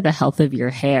foundation for the health of your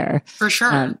hair. For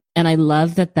sure. And I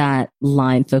love that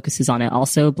line focuses on it.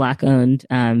 Also, Black-owned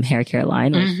hair care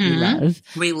line, which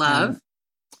we love.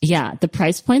 Yeah, the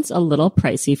price point's a little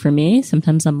pricey for me.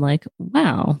 Sometimes I'm like,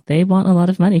 wow, they want a lot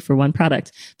of money for one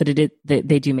product, but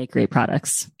they do make great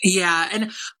products. Yeah.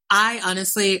 And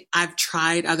I've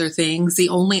tried other things. The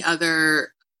only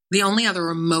other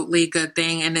remotely good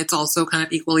thing, and it's also kind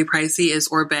of equally pricey, is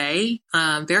Oribe.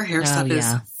 Their hair stuff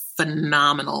is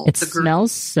phenomenal. It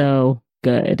smells so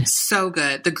good. So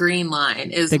good. The green line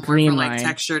is the green line, like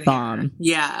textured bomb. Hair.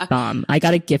 Yeah. Bomb. I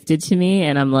got it gifted to me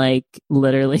and I'm like,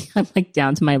 literally, I'm like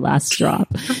down to my last drop.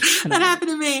 That happened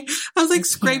to me. I was like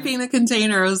scraping the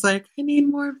container. I was like, I need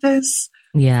more of this.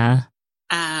 Yeah.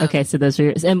 Okay. So those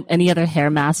are any other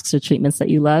hair masks or treatments that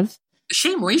you love?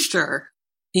 Shea Moisture,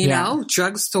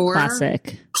 drugstore.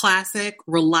 Classic,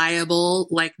 reliable,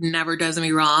 like never does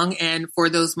me wrong. And for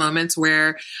those moments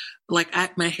where like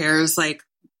my hair is like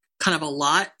kind of a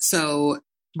lot. So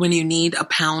when you need a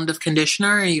pound of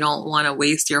conditioner and you don't want to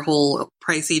waste your whole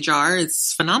pricey jar,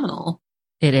 it's phenomenal.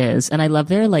 It is. And I love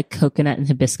their like coconut and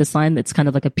hibiscus line. That's kind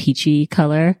of like a peachy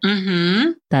color.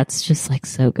 Mm-hmm. That's just like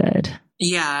so good.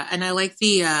 Yeah. And I like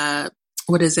the,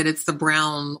 what is it? It's the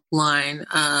brown line.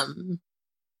 The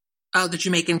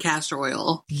Jamaican castor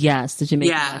oil. Yes. The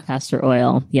Jamaican castor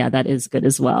oil. Yeah. That is good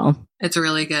as well. It's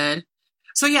really good.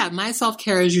 So yeah, my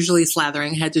self-care is usually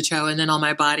slathering head to toe. And then on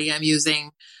my body, I'm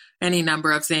using any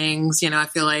number of things. I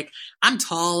feel like I'm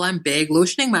tall, I'm big.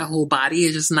 Lotioning my whole body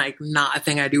is just like not a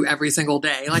thing I do every single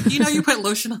day. Like, you put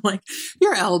lotion on like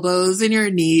your elbows and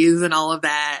your knees and all of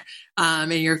that,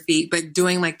 and your feet, but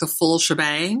doing like the full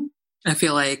shebang, I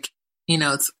feel like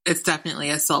it's definitely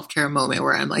a self-care moment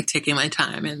where I'm like taking my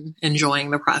time and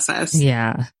enjoying the process.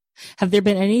 Yeah. Have there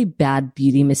been any bad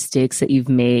beauty mistakes that you've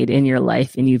made in your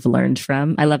life and you've learned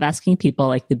from? I love asking people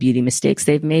like the beauty mistakes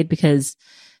they've made because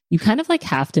you kind of like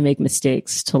have to make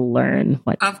mistakes to learn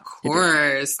what. Of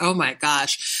course. Oh my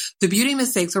gosh. The beauty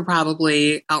mistakes were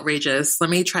probably outrageous. Let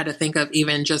me try to think of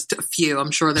even just a few.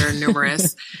 I'm sure there are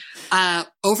numerous.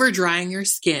 Over drying your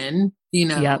skin,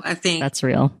 Yep, I think that's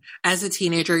real. As a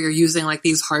teenager, you're using like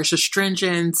these harsh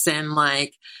astringents and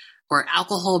or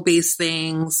alcohol based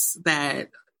things that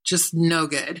just no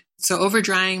good. So over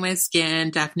drying my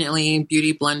skin, definitely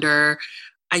beauty blunder.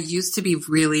 I used to be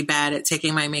really bad at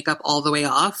taking my makeup all the way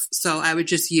off. So I would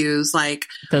just use like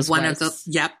those one wipes. of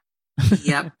the,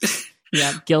 yep.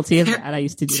 Yeah, guilty of that. I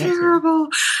used to do that too. Terrible.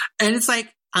 And it's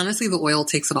like, honestly, the oil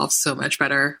takes it off so much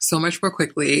better, so much more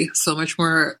quickly, so much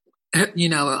more,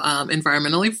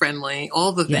 environmentally friendly,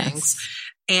 all the things.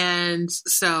 Yes. And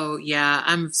so, yeah,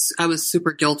 I was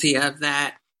super guilty of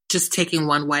that. Just taking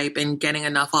one wipe and getting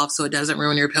enough off so it doesn't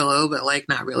ruin your pillow, but like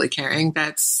not really caring.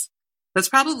 That's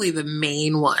probably the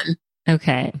main one.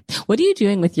 Okay. What are you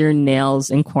doing with your nails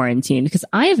in quarantine? Because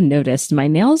I have noticed my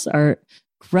nails are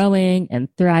growing and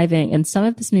thriving. And some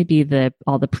of this may be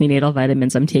all the prenatal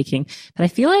vitamins I'm taking, but I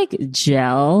feel like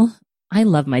gel, I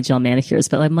love my gel manicures,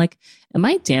 but I'm like, am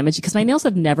I damaged? Because my nails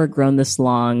have never grown this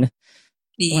long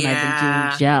when I've been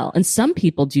doing gel. And some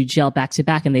people do gel back to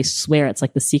back and they swear it's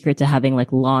like the secret to having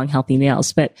like long, healthy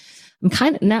nails. But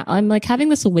I'm like having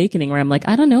this awakening where I'm like,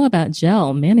 I don't know about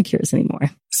gel manicures anymore.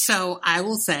 So I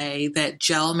will say that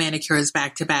gel manicures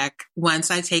back to back, once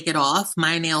I take it off,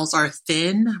 my nails are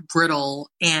thin,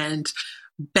 brittle, and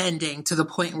bending to the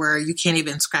point where you can't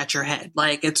even scratch your head.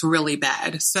 Like it's really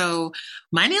bad. So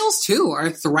my nails too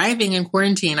are thriving in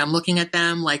quarantine. I'm looking at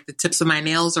them like the tips of my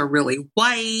nails are really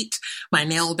white. My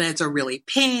nail beds are really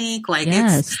pink. Like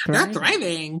they're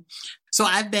thriving. So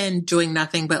I've been doing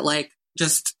nothing but like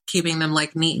just keeping them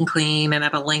like neat and clean and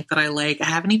at a length that I like. I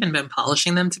haven't even been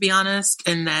polishing them, to be honest.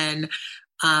 And then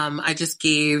I just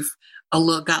got a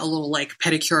little like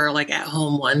pedicure, like at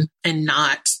home one, and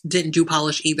didn't do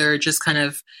polish either. Just kind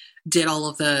of did all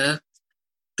of the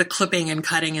clipping and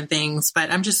cutting and things.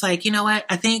 But I'm just like, you know what?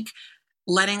 I think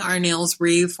letting our nails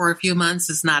breathe for a few months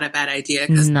is not a bad idea.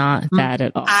 Not bad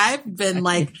at all. I've been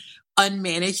like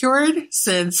unmanicured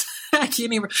since I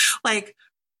can't even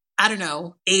I don't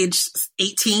know, age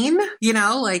 18,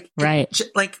 right.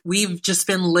 Like we've just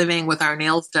been living with our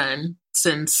nails done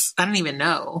since, I don't even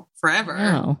know, forever.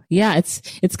 Oh, yeah.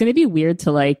 It's going to be weird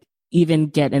to like even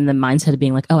get in the mindset of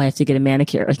being like, oh, I have to get a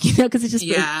manicure, because it's just,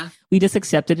 like, we just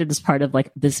accepted it as part of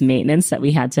like this maintenance that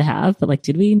we had to have. But like,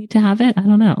 did we need to have it? I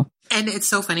don't know. And it's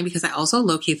so funny because I also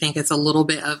low-key think it's a little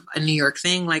bit of a New York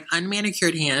thing. Like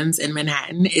unmanicured hands in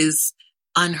Manhattan is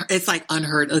it's like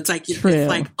unheard. It's like, True. It's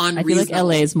like unreasonable. I feel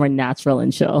like LA is more natural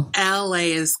and chill.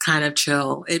 LA is kind of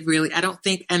chill. I don't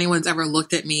think anyone's ever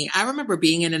looked at me. I remember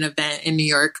being in an event in New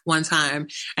York one time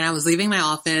and I was leaving my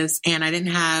office and I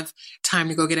didn't have time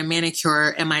to go get a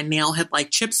manicure and my nail had like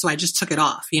chips. So I just took it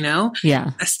off,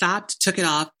 Yeah. I stopped, took it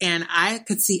off, and I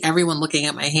could see everyone looking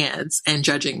at my hands and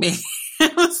judging me.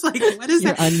 I was like, what is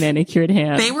your that? Unmanicured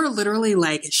hand. They were literally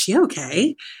like, is she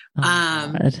okay? Oh,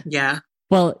 God. Yeah.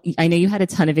 Well, I know you had a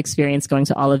ton of experience going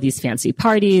to all of these fancy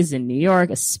parties in New York,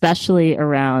 especially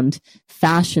around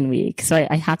Fashion Week. So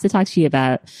I have to talk to you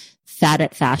about Fat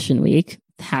at Fashion Week,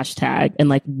 hashtag, and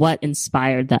like what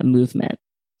inspired that movement.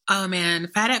 Oh man,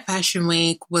 Fat at Fashion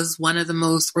Week was one of the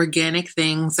most organic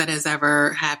things that has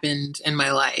ever happened in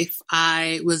my life.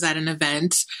 I was at an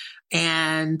event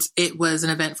and it was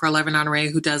an event for Eleven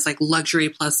Honoré, who does like luxury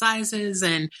plus sizes,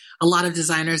 and a lot of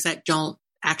designers that don't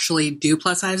actually do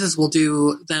plus sizes will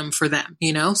do them for them,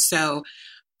 So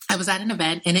I was at an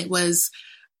event and it was,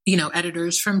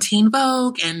 editors from Teen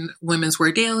Vogue and Women's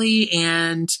Wear Daily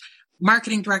and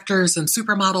marketing directors and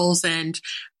supermodels. And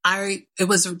it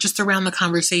was just around the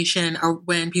conversation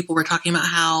when people were talking about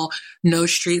how no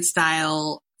street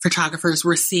style photographers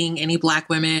were seeing any Black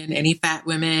women, any fat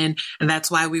women, and that's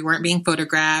why we weren't being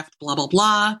photographed, blah, blah,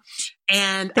 blah.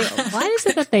 And why is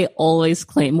it that they always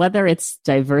claim, whether it's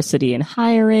diversity in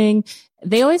hiring,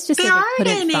 they always just say they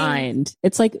couldn't find.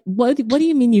 It's like, what do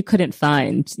you mean you couldn't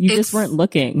find? You just weren't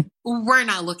looking. We're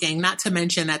not looking, not to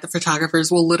mention that the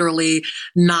photographers will literally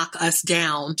knock us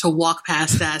down to walk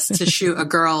past us to shoot a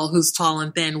girl who's tall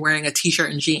and thin wearing a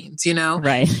t-shirt and jeans,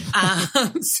 Right.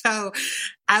 So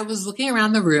I was looking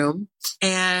around the room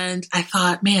and I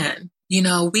thought, man,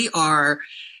 we are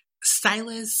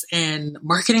stylists and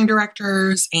marketing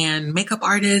directors and makeup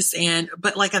artists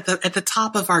but like at the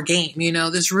top of our game,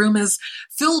 this room is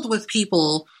filled with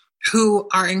people who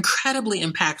are incredibly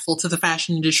impactful to the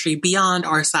fashion industry beyond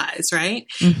our size, right?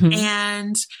 Mm-hmm.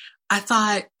 And I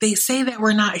thought, they say that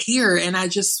we're not here. And I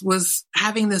just was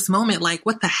having this moment like,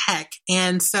 what the heck?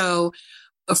 And so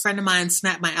a friend of mine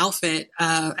snapped my outfit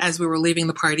as we were leaving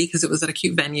the party because it was at a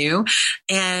cute venue.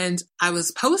 And I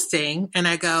was posting and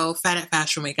I go, Fat at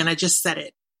Fashion Week. And I just said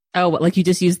it. Oh, like you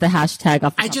just used the hashtag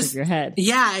off the top of your head.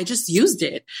 Yeah, I just used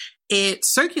it. It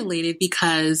circulated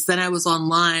because then I was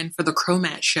online for the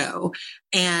Chromat show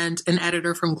and an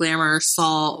editor from Glamour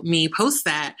saw me post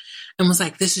that and was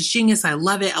like, this is genius. I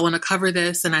love it. I want to cover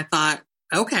this. And I thought,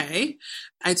 okay.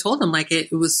 I told them like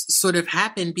it was sort of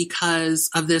happened because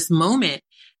of this moment.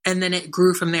 And then it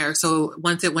grew from there. So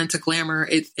once it went to Glamour,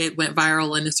 it went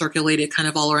viral and it circulated kind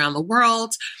of all around the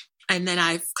world. And then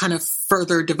I've kind of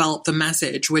further developed the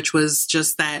message, which was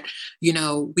just that, you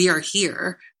know, we are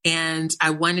here. And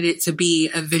I wanted it to be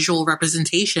a visual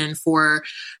representation for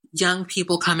young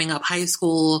people coming up, high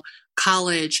school,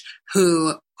 college,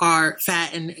 who are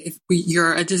fat. And if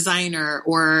you're a designer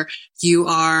or you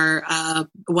are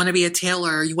want to be a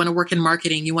tailor, you want to work in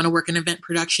marketing, you want to work in event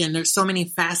production. There's so many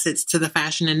facets to the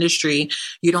fashion industry.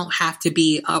 You don't have to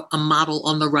be a model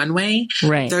on the runway.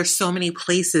 Right. There's so many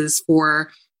places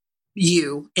for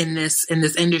you in this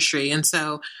industry. And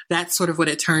so that's sort of what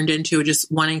it turned into,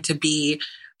 just wanting to be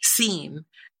seen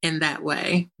in that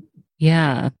way.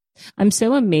 Yeah. I'm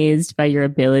so amazed by your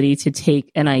ability to take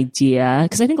an idea,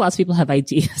 because I think lots of people have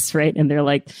ideas, right? And they're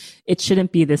like, it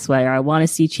shouldn't be this way, or I want to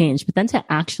see change, but then to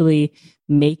actually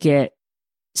make it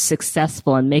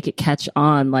successful and make it catch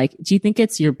on. Like, do you think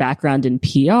it's your background in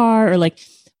PR, or like,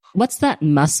 what's that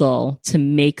muscle to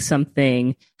make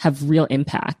something have real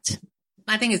impact?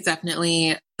 I think it's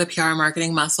definitely the PR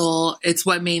marketing muscle. It's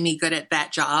what made me good at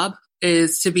that job,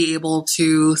 is to be able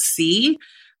to see.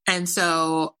 And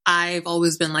so I've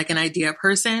always been like an idea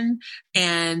person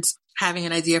and having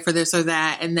an idea for this or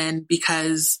that. And then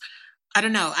because I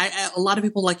don't know, a lot of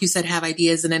people, like you said, have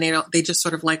ideas and then they just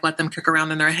sort of like let them kick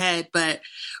around in their head, but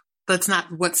that's not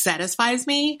what satisfies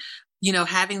me. You know,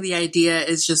 having the idea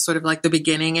is just sort of like the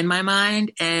beginning in my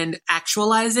mind, and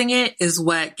actualizing it is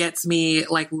what gets me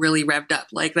like really revved up.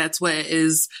 Like that's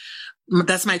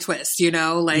my twist, you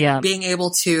know, like being able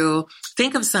to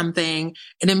think of something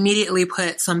and immediately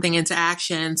put something into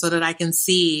action so that I can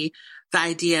see the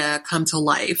idea come to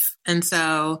life. And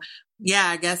so, yeah,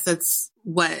 I guess that's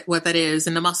what that is.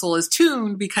 And the muscle is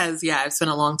tuned because, I've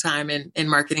spent a long time in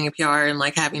marketing and PR and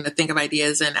like having to think of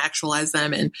ideas and actualize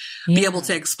them and be able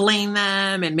to explain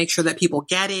them and make sure that people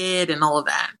get it and all of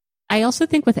that. I also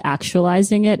think with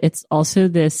actualizing it, it's also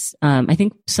this, I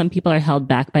think some people are held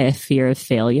back by a fear of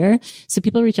failure. So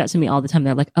people reach out to me all the time.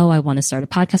 They're like, oh, I want to start a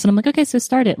podcast. And I'm like, okay, so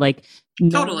start it. Like,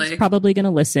 no one's probably going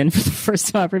to listen for the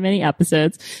first however many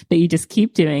episodes, but you just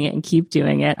keep doing it and keep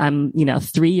doing it. I'm,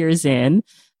 3 years in.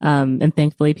 And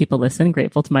thankfully people listen,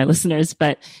 grateful to my listeners.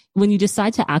 But when you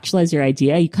decide to actualize your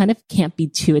idea, you kind of can't be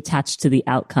too attached to the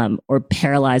outcome or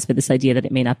paralyzed by this idea that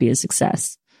it may not be a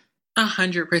success.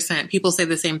 100%. People say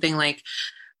the same thing. Like,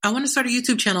 I want to start a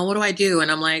YouTube channel. What do I do?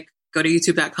 And I'm like, go to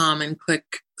youtube.com and click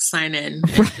sign in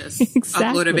and just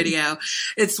upload a video.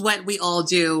 It's what we all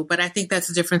do. But I think that's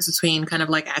the difference between kind of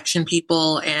like action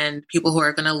people and people who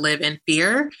are going to live in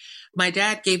fear. My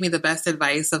dad gave me the best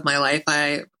advice of my life.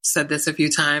 I said this a few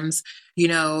times.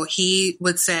 He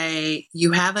would say,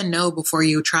 you have a no before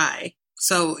you try.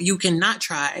 So you cannot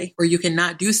try, or you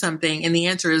cannot do something. And the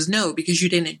answer is no, because you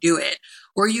didn't do it.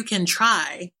 Or you can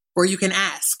try, or you can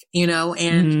ask,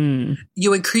 and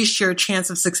you increase your chance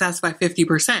of success by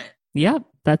 50%. Yep.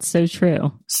 That's so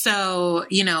true. So,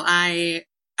 I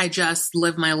just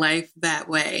live my life that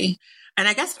way. And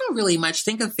I guess I don't really much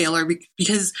think of failure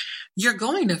because you're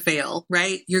going to fail,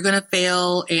 right? You're going to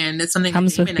fail, and it's something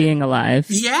comes with being alive.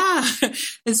 Yeah.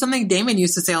 It's something Damon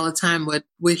used to say all the time. What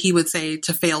he would say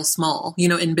to fail small,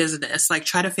 in business, like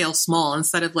try to fail small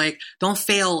instead of like, don't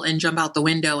fail and jump out the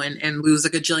window and lose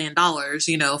 $1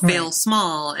 gajillion, fail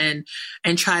small and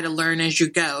try to learn as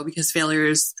you go, because failure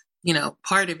is,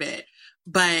 part of it.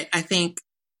 But I think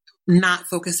not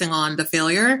focusing on the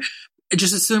failure,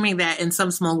 just assuming that in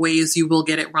some small ways you will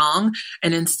get it wrong,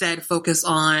 and instead focus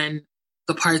on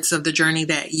the parts of the journey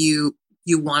that you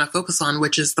want to focus on,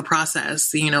 which is the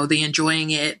process, the enjoying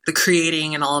it, the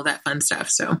creating and all of that fun stuff.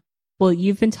 So, well,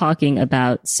 you've been talking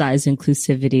about size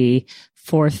inclusivity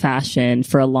for fashion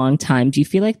for a long time. Do you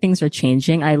feel like things are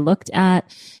changing? I looked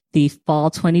at the fall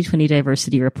 2020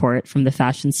 diversity report from the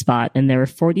Fashion Spot, and there were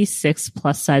 46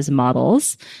 plus size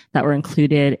models that were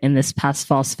included in this past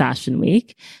fall's fashion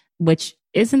week, which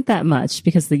isn't that much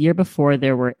because the year before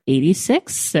there were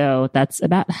 86. So that's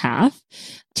about half.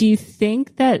 Do you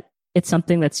think that it's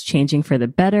something that's changing for the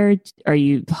better? Are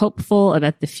you hopeful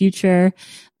about the future?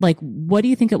 Like, what do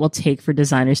you think it will take for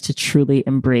designers to truly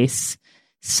embrace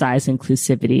size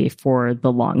inclusivity for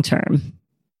the long term?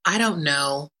 I don't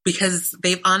know, because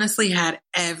they've honestly had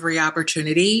every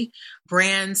opportunity.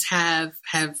 Brands have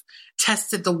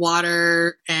tested the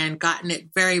water and gotten it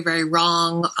very, very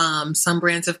wrong. Some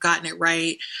brands have gotten it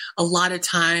right. A lot of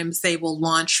times they will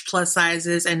launch plus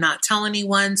sizes and not tell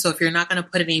anyone. So if you're not going to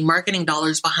put any marketing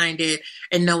dollars behind it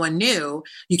and no one knew,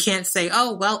 you can't say,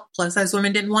 oh, well, plus size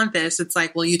women didn't want this. It's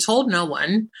like, well, you told no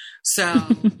one. So,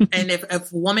 and if a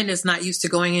woman is not used to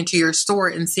going into your store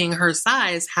and seeing her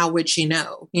size, how would she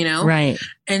know, you know? Right.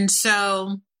 And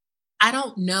so I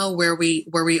don't know where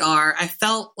we are. I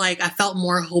felt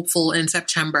more hopeful in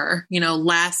September. You know,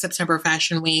 last September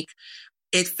Fashion Week,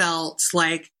 it felt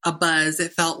like a buzz.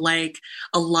 It felt like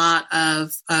a lot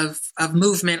of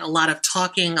movement, a lot of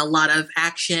talking, a lot of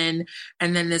action.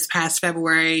 And then this past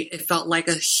February, it felt like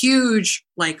a huge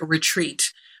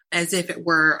retreat, as if it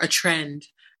were a trend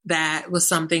that was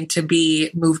something to be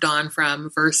moved on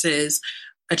from, versus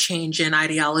a change in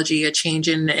ideology, a change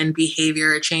in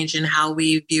behavior, a change in how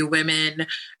we view women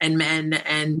and men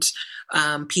and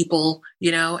people,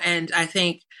 you know. And I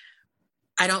think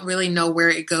I don't really know where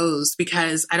it goes,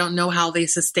 because I don't know how they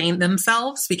sustain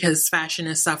themselves, because fashion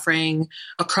is suffering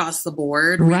across the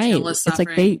board. Right. It's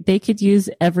like they could use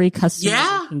every customer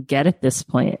they can get at this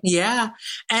point. Yeah.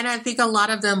 And I think a lot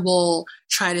of them will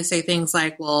try to say things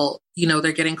like, well, you know,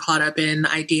 they're getting caught up in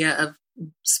the idea of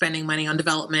spending money on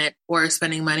development or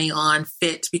spending money on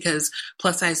fit, because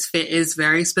plus size fit is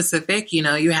very specific. You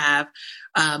know, you have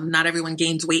not everyone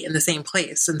gains weight in the same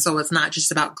place. And so it's not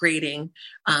just about grading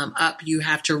up. You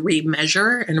have to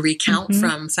remeasure and recount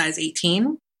from size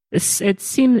 18.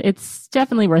 It's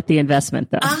definitely worth the investment,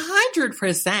 though.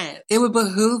 100%. It would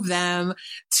behoove them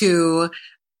to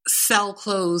sell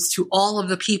clothes to all of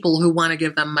the people who want to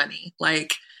give them money.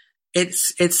 Like,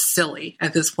 it's silly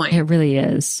at this point. It really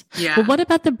is. Yeah. But what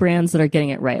about the brands that are getting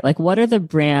it right? Like, what are the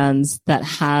brands that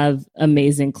have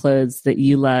amazing clothes that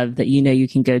you love, that you know you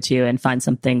can go to and find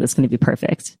something that's going to be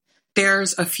perfect?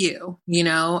 There's a few, you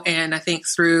know, and I think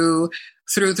through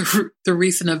the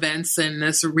recent events and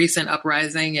this recent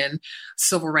uprising and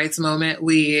civil rights moment,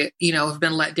 we, you know, have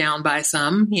been let down by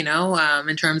some, you know,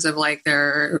 in terms of like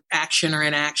their action or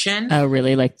inaction. Oh,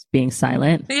 really? Like being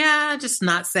silent? Yeah, just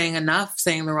not saying enough,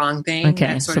 saying the wrong thing.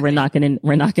 Okay, so we're not going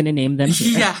to name them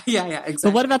here. Yeah, exactly.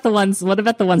 But what about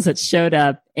the ones that showed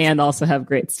up and also have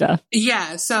great stuff?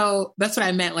 Yeah, so that's what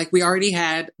I meant. Like, we already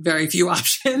had very few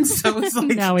options, so it's like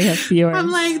now we have fewer.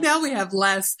 I'm like, now we have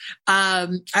less.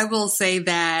 I will say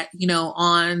that, you know,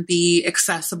 on the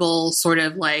accessible sort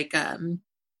of like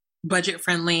budget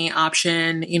friendly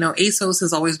option, you know, ASOS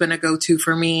has always been a go-to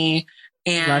for me.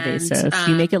 And love ASOS.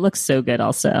 You make it look so good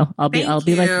also. I'll be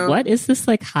like, what is this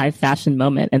like high fashion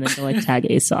moment? And then they'll like tag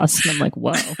ASOS. And I'm like,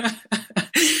 whoa.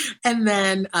 And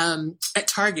then at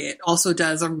Target also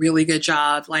does a really good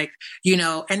job. Like, you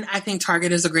know, and I think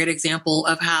Target is a great example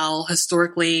of how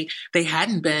historically they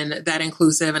hadn't been that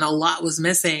inclusive and a lot was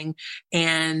missing.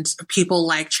 And people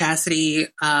like Chastity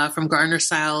from Gardener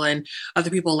Style and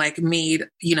other people like made,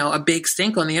 you know, a big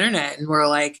stink on the internet and were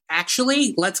like,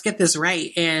 actually, let's get this right.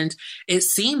 And it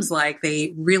seems like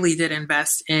they really did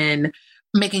invest in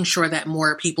making sure that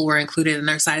more people were included in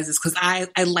their sizes. Cause I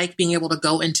like being able to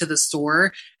go into the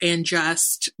store and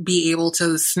just be able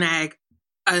to snag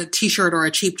a t-shirt or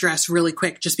a cheap dress really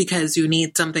quick just because you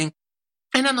need something.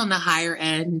 And then on the higher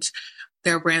end,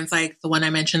 there are brands like the one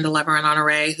I mentioned, Lever and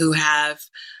Honore, who have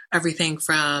everything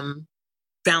from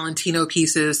Valentino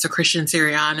pieces to Christian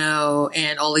Siriano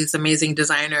and all these amazing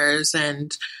designers.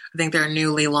 And I think they're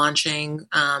newly launching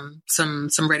some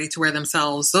ready to wear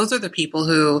themselves. Those are the people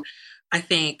who I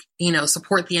think, you know,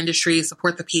 support the industry,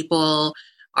 support the people,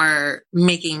 are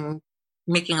making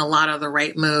a lot of the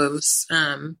right moves.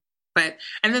 And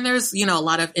then there's, you know, a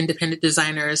lot of independent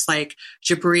designers like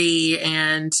Jabri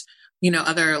and, you know,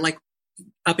 other like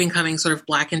up and coming sort of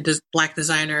black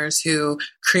designers who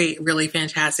create really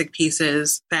fantastic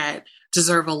pieces that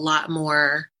deserve a lot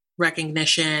more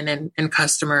recognition and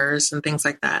customers and things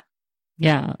like that.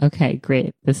 Yeah. Okay,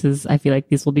 great. I feel like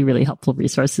these will be really helpful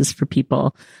resources for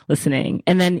people listening.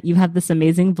 And then you have this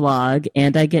amazing blog,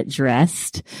 And I Get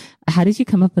Dressed. How did you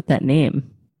come up with that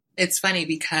name? It's funny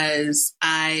because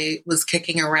I was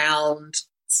kicking around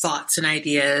thoughts and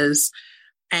ideas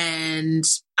and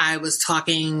I was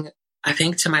talking, I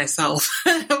think, to myself.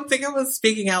 I don't think I was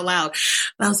speaking out loud.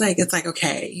 And I was like, it's like,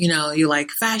 okay, you know, you like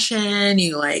fashion,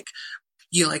 you like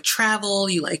travel,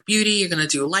 you like beauty, you're going to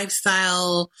do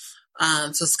lifestyle.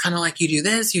 So it's kind of like you do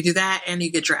this, you do that, and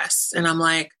you get dressed. And I'm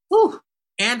like, Ooh,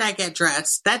 and I get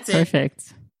dressed. That's it.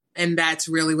 Perfect. And that's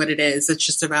really what it is. It's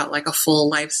just about like a full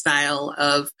lifestyle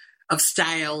of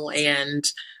style and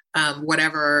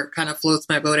whatever kind of floats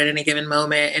my boat at any given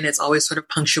moment. And it's always sort of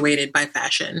punctuated by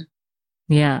fashion.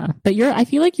 Yeah. But I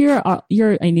feel like you're, I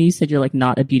know you said you're like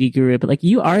not a beauty guru, but like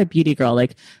you are a beauty girl.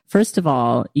 Like, first of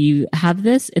all, you have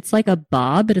this, it's like a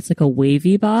bob, but it's like a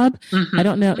wavy bob. Mm-hmm. I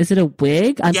don't know. Is it a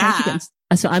wig? I'm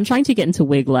trying to get into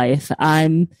wig life.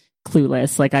 I'm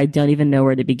clueless. Like, I don't even know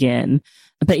where to begin.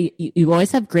 But you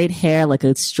always have great hair, like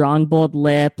a strong, bold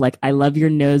lip. Like, I love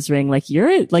your nose ring. Like,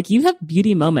 you have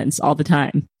beauty moments all the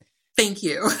time. Thank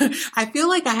you. I feel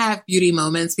like I have beauty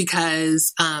moments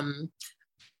because,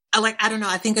 I don't know.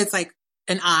 I think it's like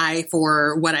an eye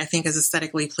for what I think is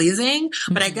aesthetically pleasing,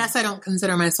 but I guess I don't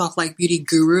consider myself like beauty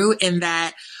guru in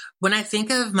that when I think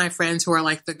of my friends who are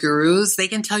like the gurus, they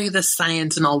can tell you the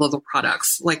science and all of the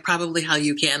products, like probably how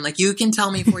you can. Like, you can tell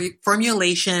me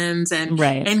formulations and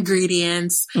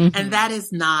ingredients, and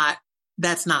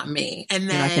that's not me. And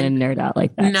then you're not going to nerd out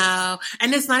like that. No.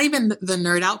 And it's not even the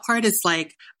nerd out part. It's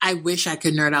like, I wish I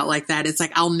could nerd out like that. It's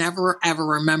like, I'll never ever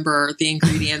remember the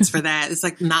ingredients for that. It's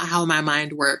like not how my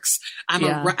mind works. I'm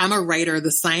a writer.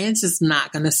 The science is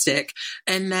not going to stick.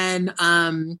 And then,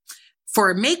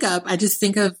 for makeup, I just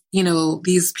think of,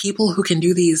 these people who can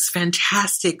do these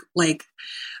fantastic, like,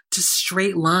 just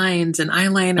straight lines and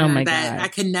eyeliner that I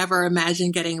could never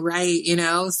imagine getting right,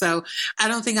 So I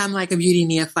don't think I'm like a beauty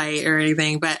neophyte or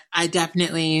anything, but I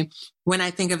definitely, when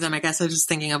I think of them, I guess I'm just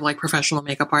thinking of like professional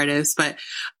makeup artists. But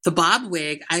the bob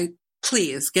wig,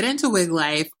 please get into wig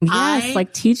life. Yes,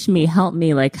 teach me, help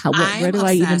me. Like, where do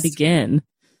I even begin?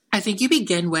 I think you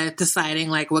begin with deciding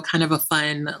like what kind of a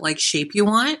fun like shape you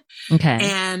want. Okay.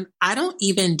 And I don't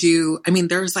even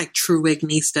there's like true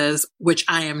wignistas, which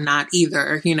I am not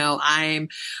either.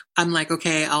 I'm like,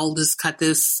 okay, I'll just cut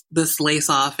this lace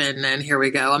off and then here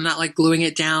we go. I'm not like gluing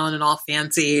it down and all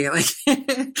fancy. Like,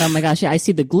 oh my gosh. Yeah. I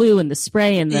see the glue and the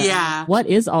spray and what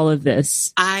is all of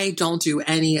this? I don't do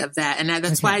any of that. And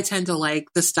that's why I tend to like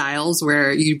the styles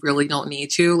where you really don't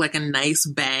need to, like a nice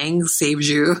bang saves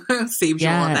you all of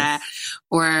that.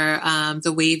 Or,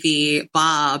 the wavy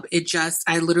bob.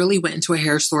 I literally went into a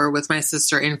hair store with my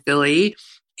sister in Philly.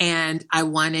 And I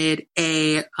wanted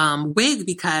a wig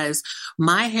because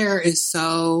my hair is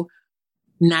so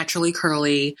naturally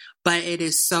curly, but it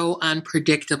is so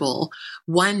unpredictable.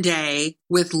 One day,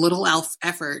 with little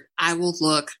effort, I will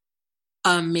look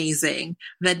amazing.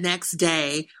 The next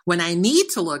day, when I need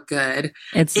to look good,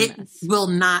 it will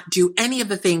not do any of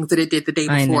the things that it did the day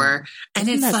before. And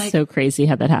Isn't that like so crazy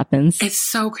how that happens. It's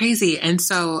so crazy. And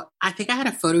so I think I had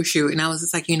a photo shoot and I was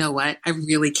just like, you know what? I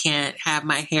really can't have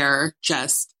my hair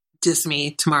just diss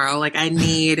me tomorrow. Like, I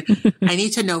need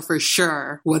to know for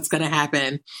sure what's going to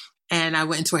happen. And I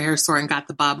went into a hair store and got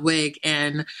the bob wig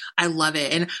and I love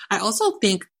it. And I also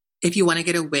think if you want to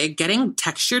get a wig, getting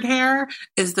textured hair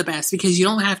is the best because you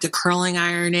don't have to curling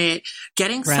iron it.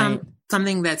 Getting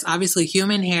something that's obviously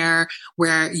human hair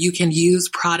where you can use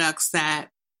products that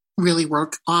really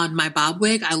work on my bob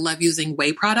wig. I love using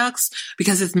Way products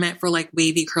because it's meant for like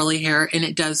wavy curly hair and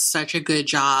it does such a good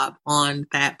job on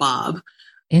that bob.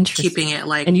 Interesting. Keeping it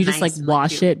like, and you just like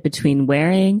wash it between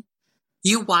wearing?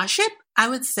 You wash it? I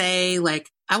would say like,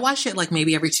 I wash it like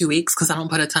maybe every 2 weeks because I don't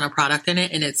put a ton of product in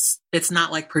it and it's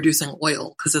not like producing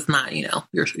oil because it's not,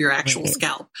 your actual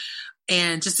scalp.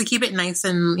 And just to keep it nice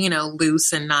and,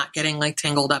 loose and not getting like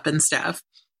tangled up and stuff.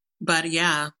 But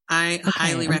yeah, I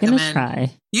highly recommend.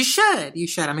 Try. You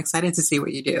should. I'm excited to see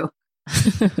what you do.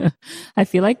 I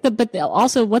feel like but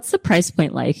also what's the price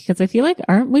point like? Because I feel like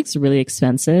aren't wigs really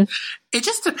expensive? It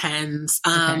just depends.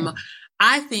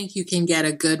 I think you can get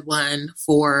a good one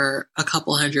for a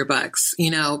couple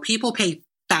 $100. People pay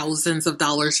thousands of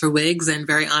dollars for wigs and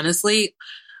very honestly,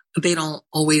 they don't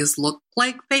always look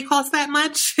like they cost that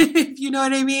much, if you know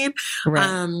what I mean.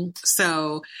 Right.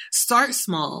 So start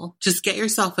small, just get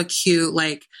yourself a cute,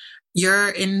 like you're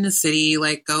in the city,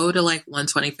 like go to like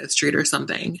 125th Street or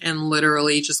something and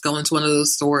literally just go into one of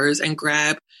those stores and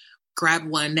grab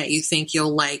one that you think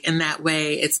you'll like. And that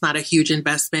way it's not a huge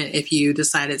investment if you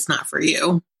decide it's not for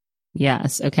you.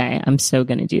 Yes. Okay. I'm so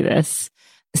going to do this.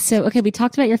 So, okay. We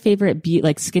talked about your favorite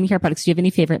skincare products. Do you have any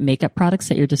favorite makeup products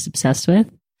that you're just obsessed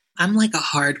with? I'm like a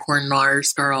hardcore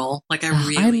NARS girl. Like I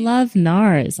love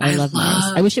NARS. I love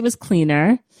NARS. I wish it was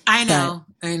cleaner. I know.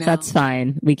 That's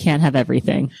fine. We can't have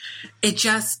everything. It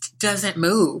just doesn't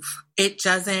move. It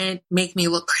doesn't make me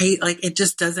look crazy. Like it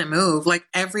just doesn't move. Like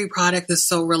every product is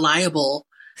so reliable.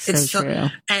 It's so true.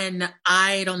 And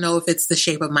I don't know if it's the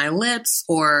shape of my lips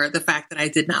or the fact that I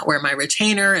did not wear my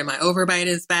retainer and my overbite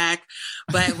is back.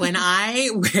 But when I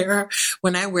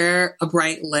wear a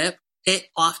bright lip, it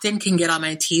often can get on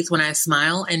my teeth when I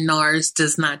smile, and NARS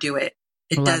does not do it.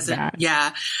 It Love doesn't. That.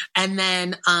 Yeah. And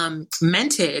then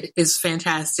Mented is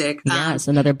fantastic. Yes,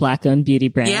 another Black-owned beauty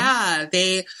brand.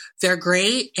 Yeah, they're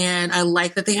great. And I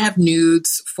like that they have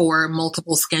nudes for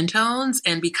multiple skin tones.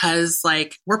 And because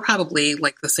like we're probably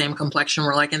like the same complexion,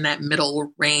 we're like in that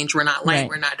middle range. We're not light,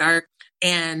 We're not dark.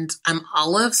 And I'm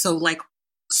olive. So like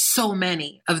so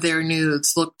many of their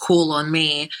nudes look cool on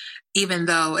me. Even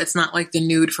though it's not like the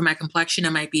nude for my complexion,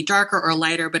 it might be darker or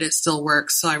lighter, but it still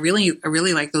works. So I really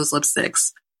like those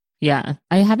lipsticks. Yeah.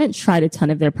 I haven't tried a ton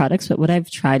of their products, but what I've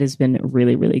tried has been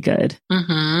really, really good.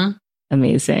 Mm-hmm.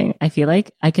 Amazing. I feel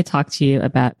like I could talk to you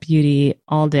about beauty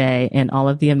all day and all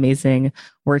of the amazing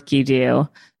work you do.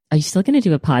 Are you still going to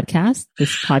do a podcast,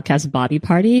 this podcast Body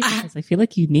Party? Because I feel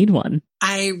like you need one.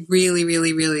 I really,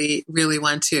 really, really, really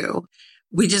want to.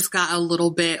 We just got a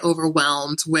little bit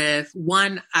overwhelmed with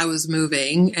one, I was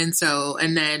moving. And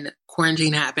then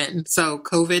quarantine happened. So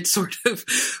COVID sort of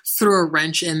threw a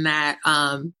wrench in that.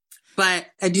 But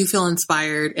I do feel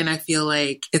inspired, and I feel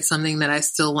like it's something that I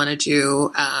still want to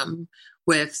do,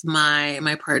 with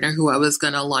my partner who I was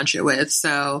going to launch it with.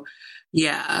 So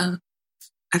yeah,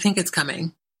 I think it's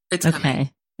coming. It's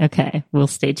coming. Okay. We'll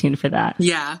stay tuned for that.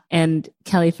 Yeah. And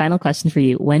Kelly, final question for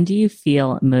you. When do you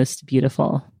feel most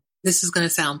beautiful? This is going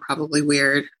to sound probably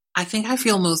weird. I think I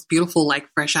feel most beautiful, like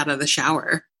fresh out of the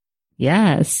shower.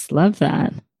 Yes. Love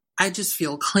that. I just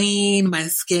feel clean. My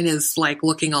skin is like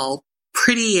looking all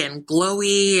pretty and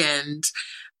glowy. And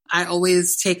I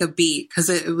always take a beat because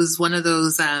it was one of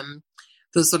those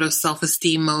sort of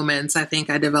self-esteem moments I think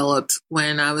I developed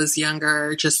when I was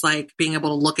younger, just like being able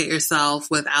to look at yourself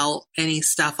without any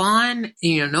stuff on,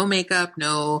 no makeup,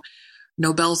 no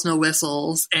bells, no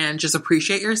whistles, and just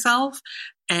appreciate yourself.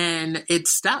 And it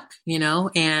stuck,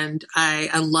 and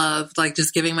I love like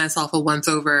just giving myself a once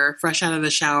over fresh out of the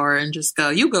shower and just go,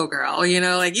 you go girl,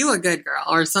 like you a good girl,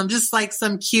 or some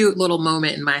cute little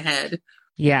moment in my head.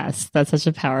 Yes, that's such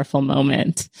a powerful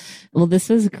moment. Well, this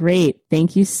was great.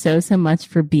 Thank you so much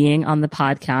for being on the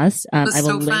podcast. It was I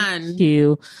will link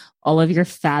to all of your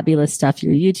fabulous stuff,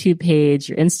 your YouTube page,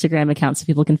 your Instagram account, so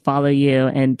people can follow you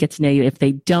and get to know you if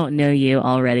they don't know you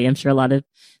already. I'm sure a lot of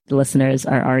the listeners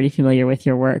are already familiar with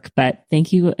your work, but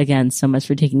thank you again so much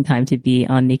for taking time to be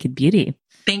on Naked Beauty.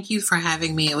 Thank you for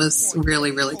having me. It was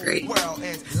really, really great.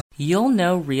 You'll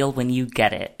know real when you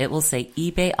get it. It will say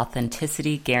eBay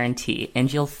Authenticity Guarantee,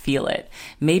 and you'll feel it.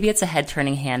 Maybe it's a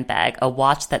head-turning handbag, a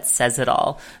watch that says it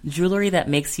all, jewelry that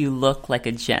makes you look like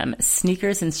a gem,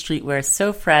 sneakers and streetwear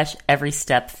so fresh, every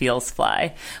step feels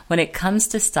fly. When it comes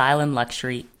to style and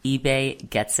luxury, eBay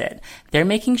gets it. They're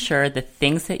making sure the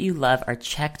things that you love are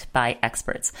checked by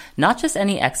experts. Not just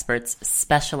any experts,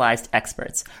 specialized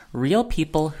experts. Real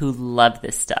people who love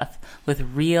this stuff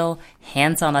with real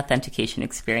hands-on authentication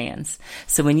experience.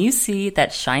 So when you see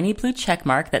that shiny blue check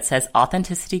mark that says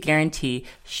Authenticity Guarantee,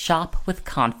 shop with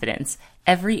confidence.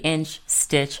 Every inch,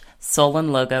 stitch, sole,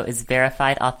 and logo is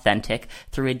verified authentic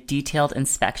through a detailed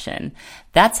inspection.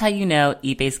 That's how you know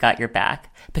eBay's got your back.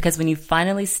 Because when you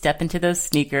finally step into those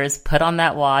sneakers, put on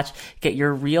that watch, get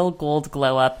your real gold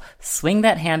glow up, swing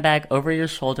that handbag over your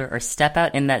shoulder, or step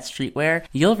out in that streetwear,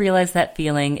 you'll realize that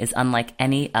feeling is unlike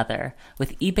any other.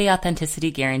 With eBay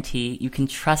Authenticity Guarantee, you can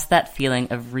trust that feeling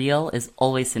of real is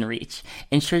always in reach.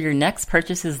 Ensure your next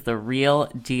purchase is the real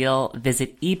deal.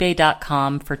 Visit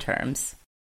ebay.com for terms.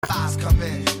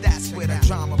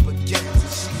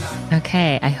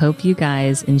 Okay, I hope you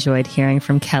guys enjoyed hearing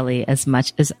from Kelly as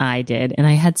much as I did, and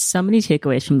I had so many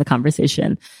takeaways from the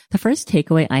conversation. The first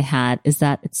takeaway I had is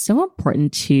that it's so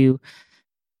important to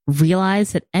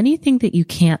realize that anything that you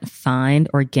can't find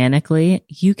organically,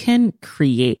 you can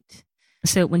create.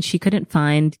 So when she couldn't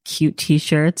find cute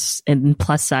t-shirts in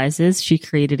plus sizes, she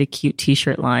created a cute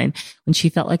t-shirt line. When she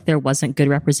felt like there wasn't good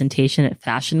representation at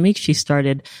Fashion Week, she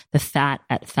started the Fat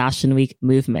at Fashion Week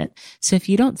movement. So if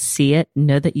you don't see it,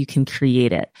 know that you can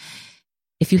create it.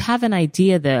 If you have an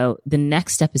idea, though, the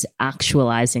next step is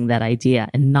actualizing that idea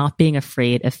and not being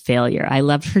afraid of failure. I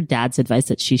loved her dad's advice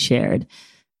that she shared.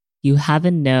 You have a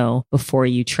no before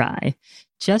you try.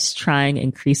 Just trying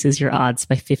increases your odds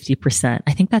by 50%.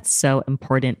 I think that's so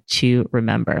important to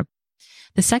remember.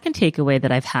 The second takeaway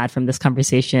that I've had from this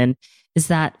conversation is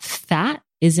that fat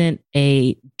isn't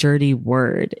a dirty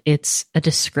word. It's a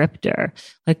descriptor,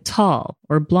 like tall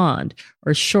or blonde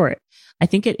or short. I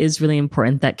think it is really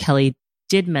important that Kelly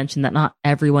did mention that not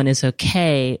everyone is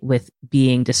okay with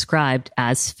being described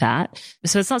as fat.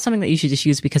 So it's not something that you should just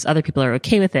use because other people are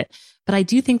okay with it. But I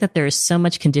do think that there is so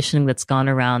much conditioning that's gone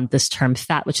around this term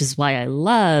fat, which is why I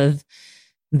love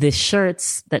the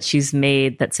shirts that she's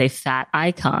made that say fat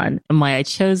icon, and why I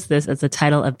chose this as the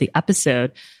title of the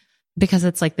episode, because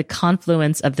it's like the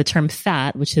confluence of the term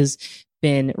fat, which has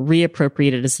been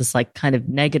reappropriated as this like kind of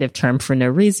negative term for no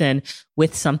reason,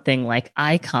 with something like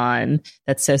icon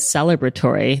that's so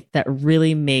celebratory that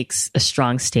really makes a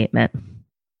strong statement.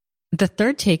 The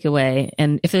third takeaway,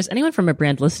 and if there's anyone from a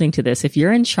brand listening to this, if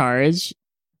you're in charge,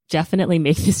 definitely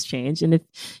make this change. And if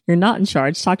you're not in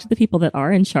charge, talk to the people that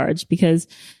are in charge, because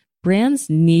brands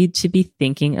need to be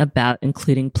thinking about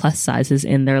including plus sizes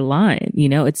in their line. You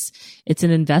know, it's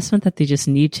an investment that they just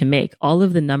need to make. All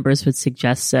of the numbers would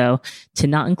suggest so. To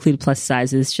not include plus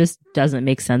sizes just doesn't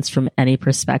make sense from any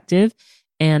perspective.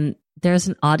 And there's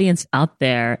an audience out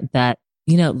there that,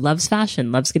 you know, loves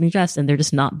fashion, loves getting dressed, and they're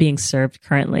just not being served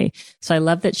currently. So I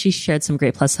love that she shared some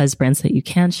great plus size brands that you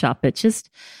can shop at.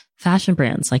 Just fashion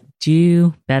brands, like,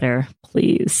 do better,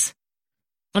 please.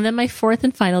 And then my fourth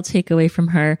and final takeaway from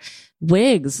her,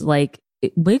 wigs. Like,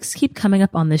 wigs keep coming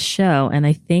up on this show, and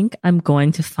I think I'm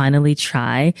going to finally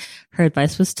try. Her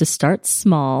advice was to start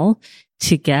small,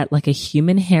 to get like a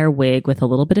human hair wig with a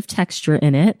little bit of texture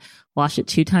in it, wash it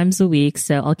 2 times a week.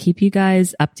 So I'll keep you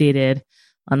guys updated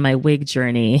on my wig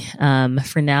journey.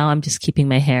 For now, I'm just keeping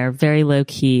my hair very low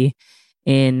key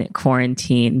in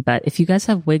quarantine. But if you guys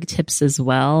have wig tips as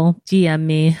well, DM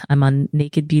me. I'm on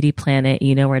Naked Beauty Planet.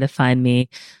 You know where to find me.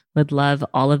 Would love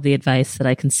all of the advice that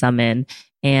I can summon.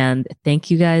 And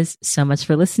thank you guys so much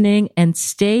for listening, and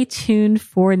stay tuned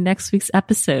for next week's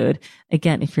episode.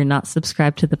 Again, if you're not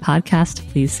subscribed to the podcast,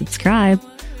 please subscribe.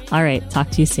 All right. Talk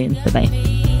to you soon.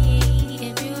 Bye-bye.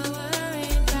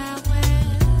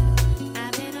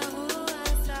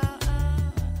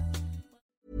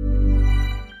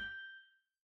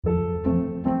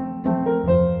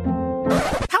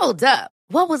 Hold up.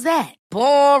 What was that?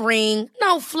 Boring.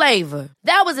 No flavor.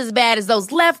 That was as bad as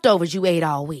those leftovers you ate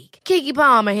all week. Keke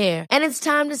Palmer here. And it's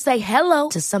time to say hello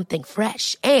to something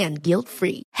fresh and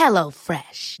guilt-free. Hello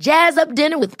Fresh. Jazz up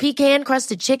dinner with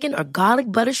pecan-crusted chicken or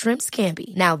garlic butter shrimp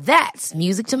scampi. Now that's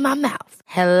music to my mouth.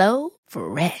 Hello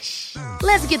Fresh.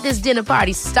 Let's get this dinner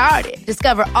party started.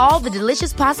 Discover all the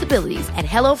delicious possibilities at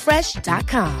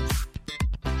HelloFresh.com.